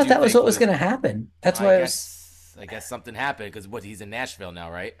 Well, I really thought do that was think what was going to happen. That's I why I guess something happened because he's in Nashville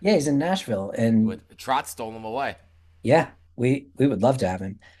now, right? yeah, he's in Nashville, and With Trotz stole him away. yeah, we would love to have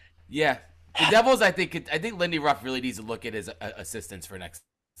him. Yeah, the Devils. I think Lindy Ruff really needs to look at his assistants for next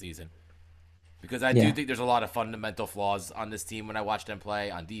season because I do think there's a lot of fundamental flaws on this team when I watch them play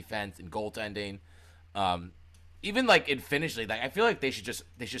on defense and goaltending. Even like in finishing, like I feel like they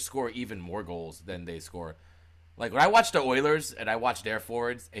should score even more goals than they score. Like when I watch the Oilers and I watch their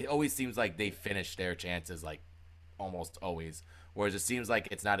forwards, it always seems like they finish their chances like almost always. Whereas it seems like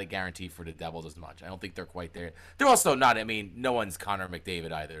it's not a guarantee for the Devils as much. I don't think they're quite there. They're also not. I mean, no one's Connor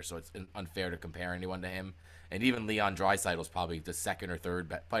McDavid either, so it's unfair to compare anyone to him. And even Leon Draisaitl is probably the second or third,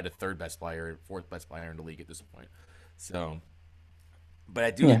 probably the third best player, fourth best player in the league at this point. So, but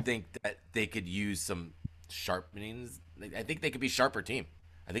I do think that they could use some sharpenings. I think they could be a sharper team.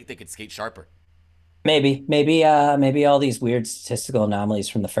 I think they could skate sharper. Maybe all these weird statistical anomalies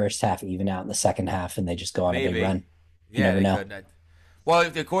from the first half even out in the second half, and they just go on a big run. You never know. Could.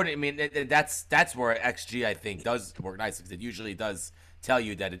 Well, according, I mean, that's where XG I think does work nice because it usually does tell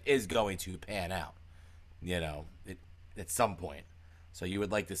you that it is going to pan out. At some point. So you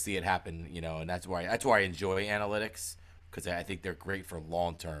would like to see it happen, and that's why I enjoy analytics because I think they're great for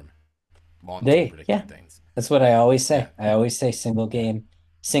long term predicting things. That's what I always say. Yeah. I always say single game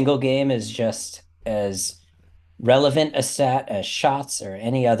is just as relevant a stat as shots or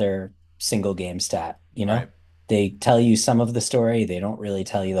any other single game stat. Right. They tell you some of the story, they don't really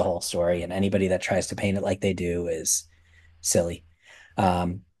tell you the whole story, and anybody that tries to paint it like they do is silly.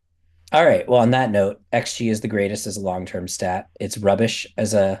 All right. Well, on that note, XG is the greatest as a long-term stat. It's rubbish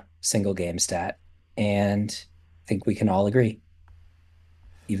as a single game stat. And I think we can all agree.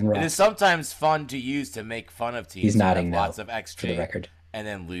 Even Ross. It is sometimes fun to use to make fun of teams. He's nodding who have lots now, of XG for the record. and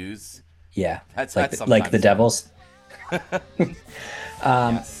then lose. Yeah. That's like sometimes the Devils.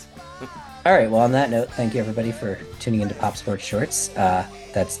 Yes. All right. Well, on that note, thank you everybody for tuning into Pop Sports Shorts.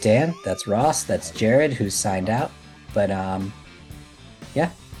 That's Dan, that's Ross, that's Jared, who's signed out. But yeah.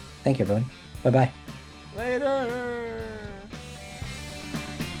 Thank you, everyone. Bye-bye. Later.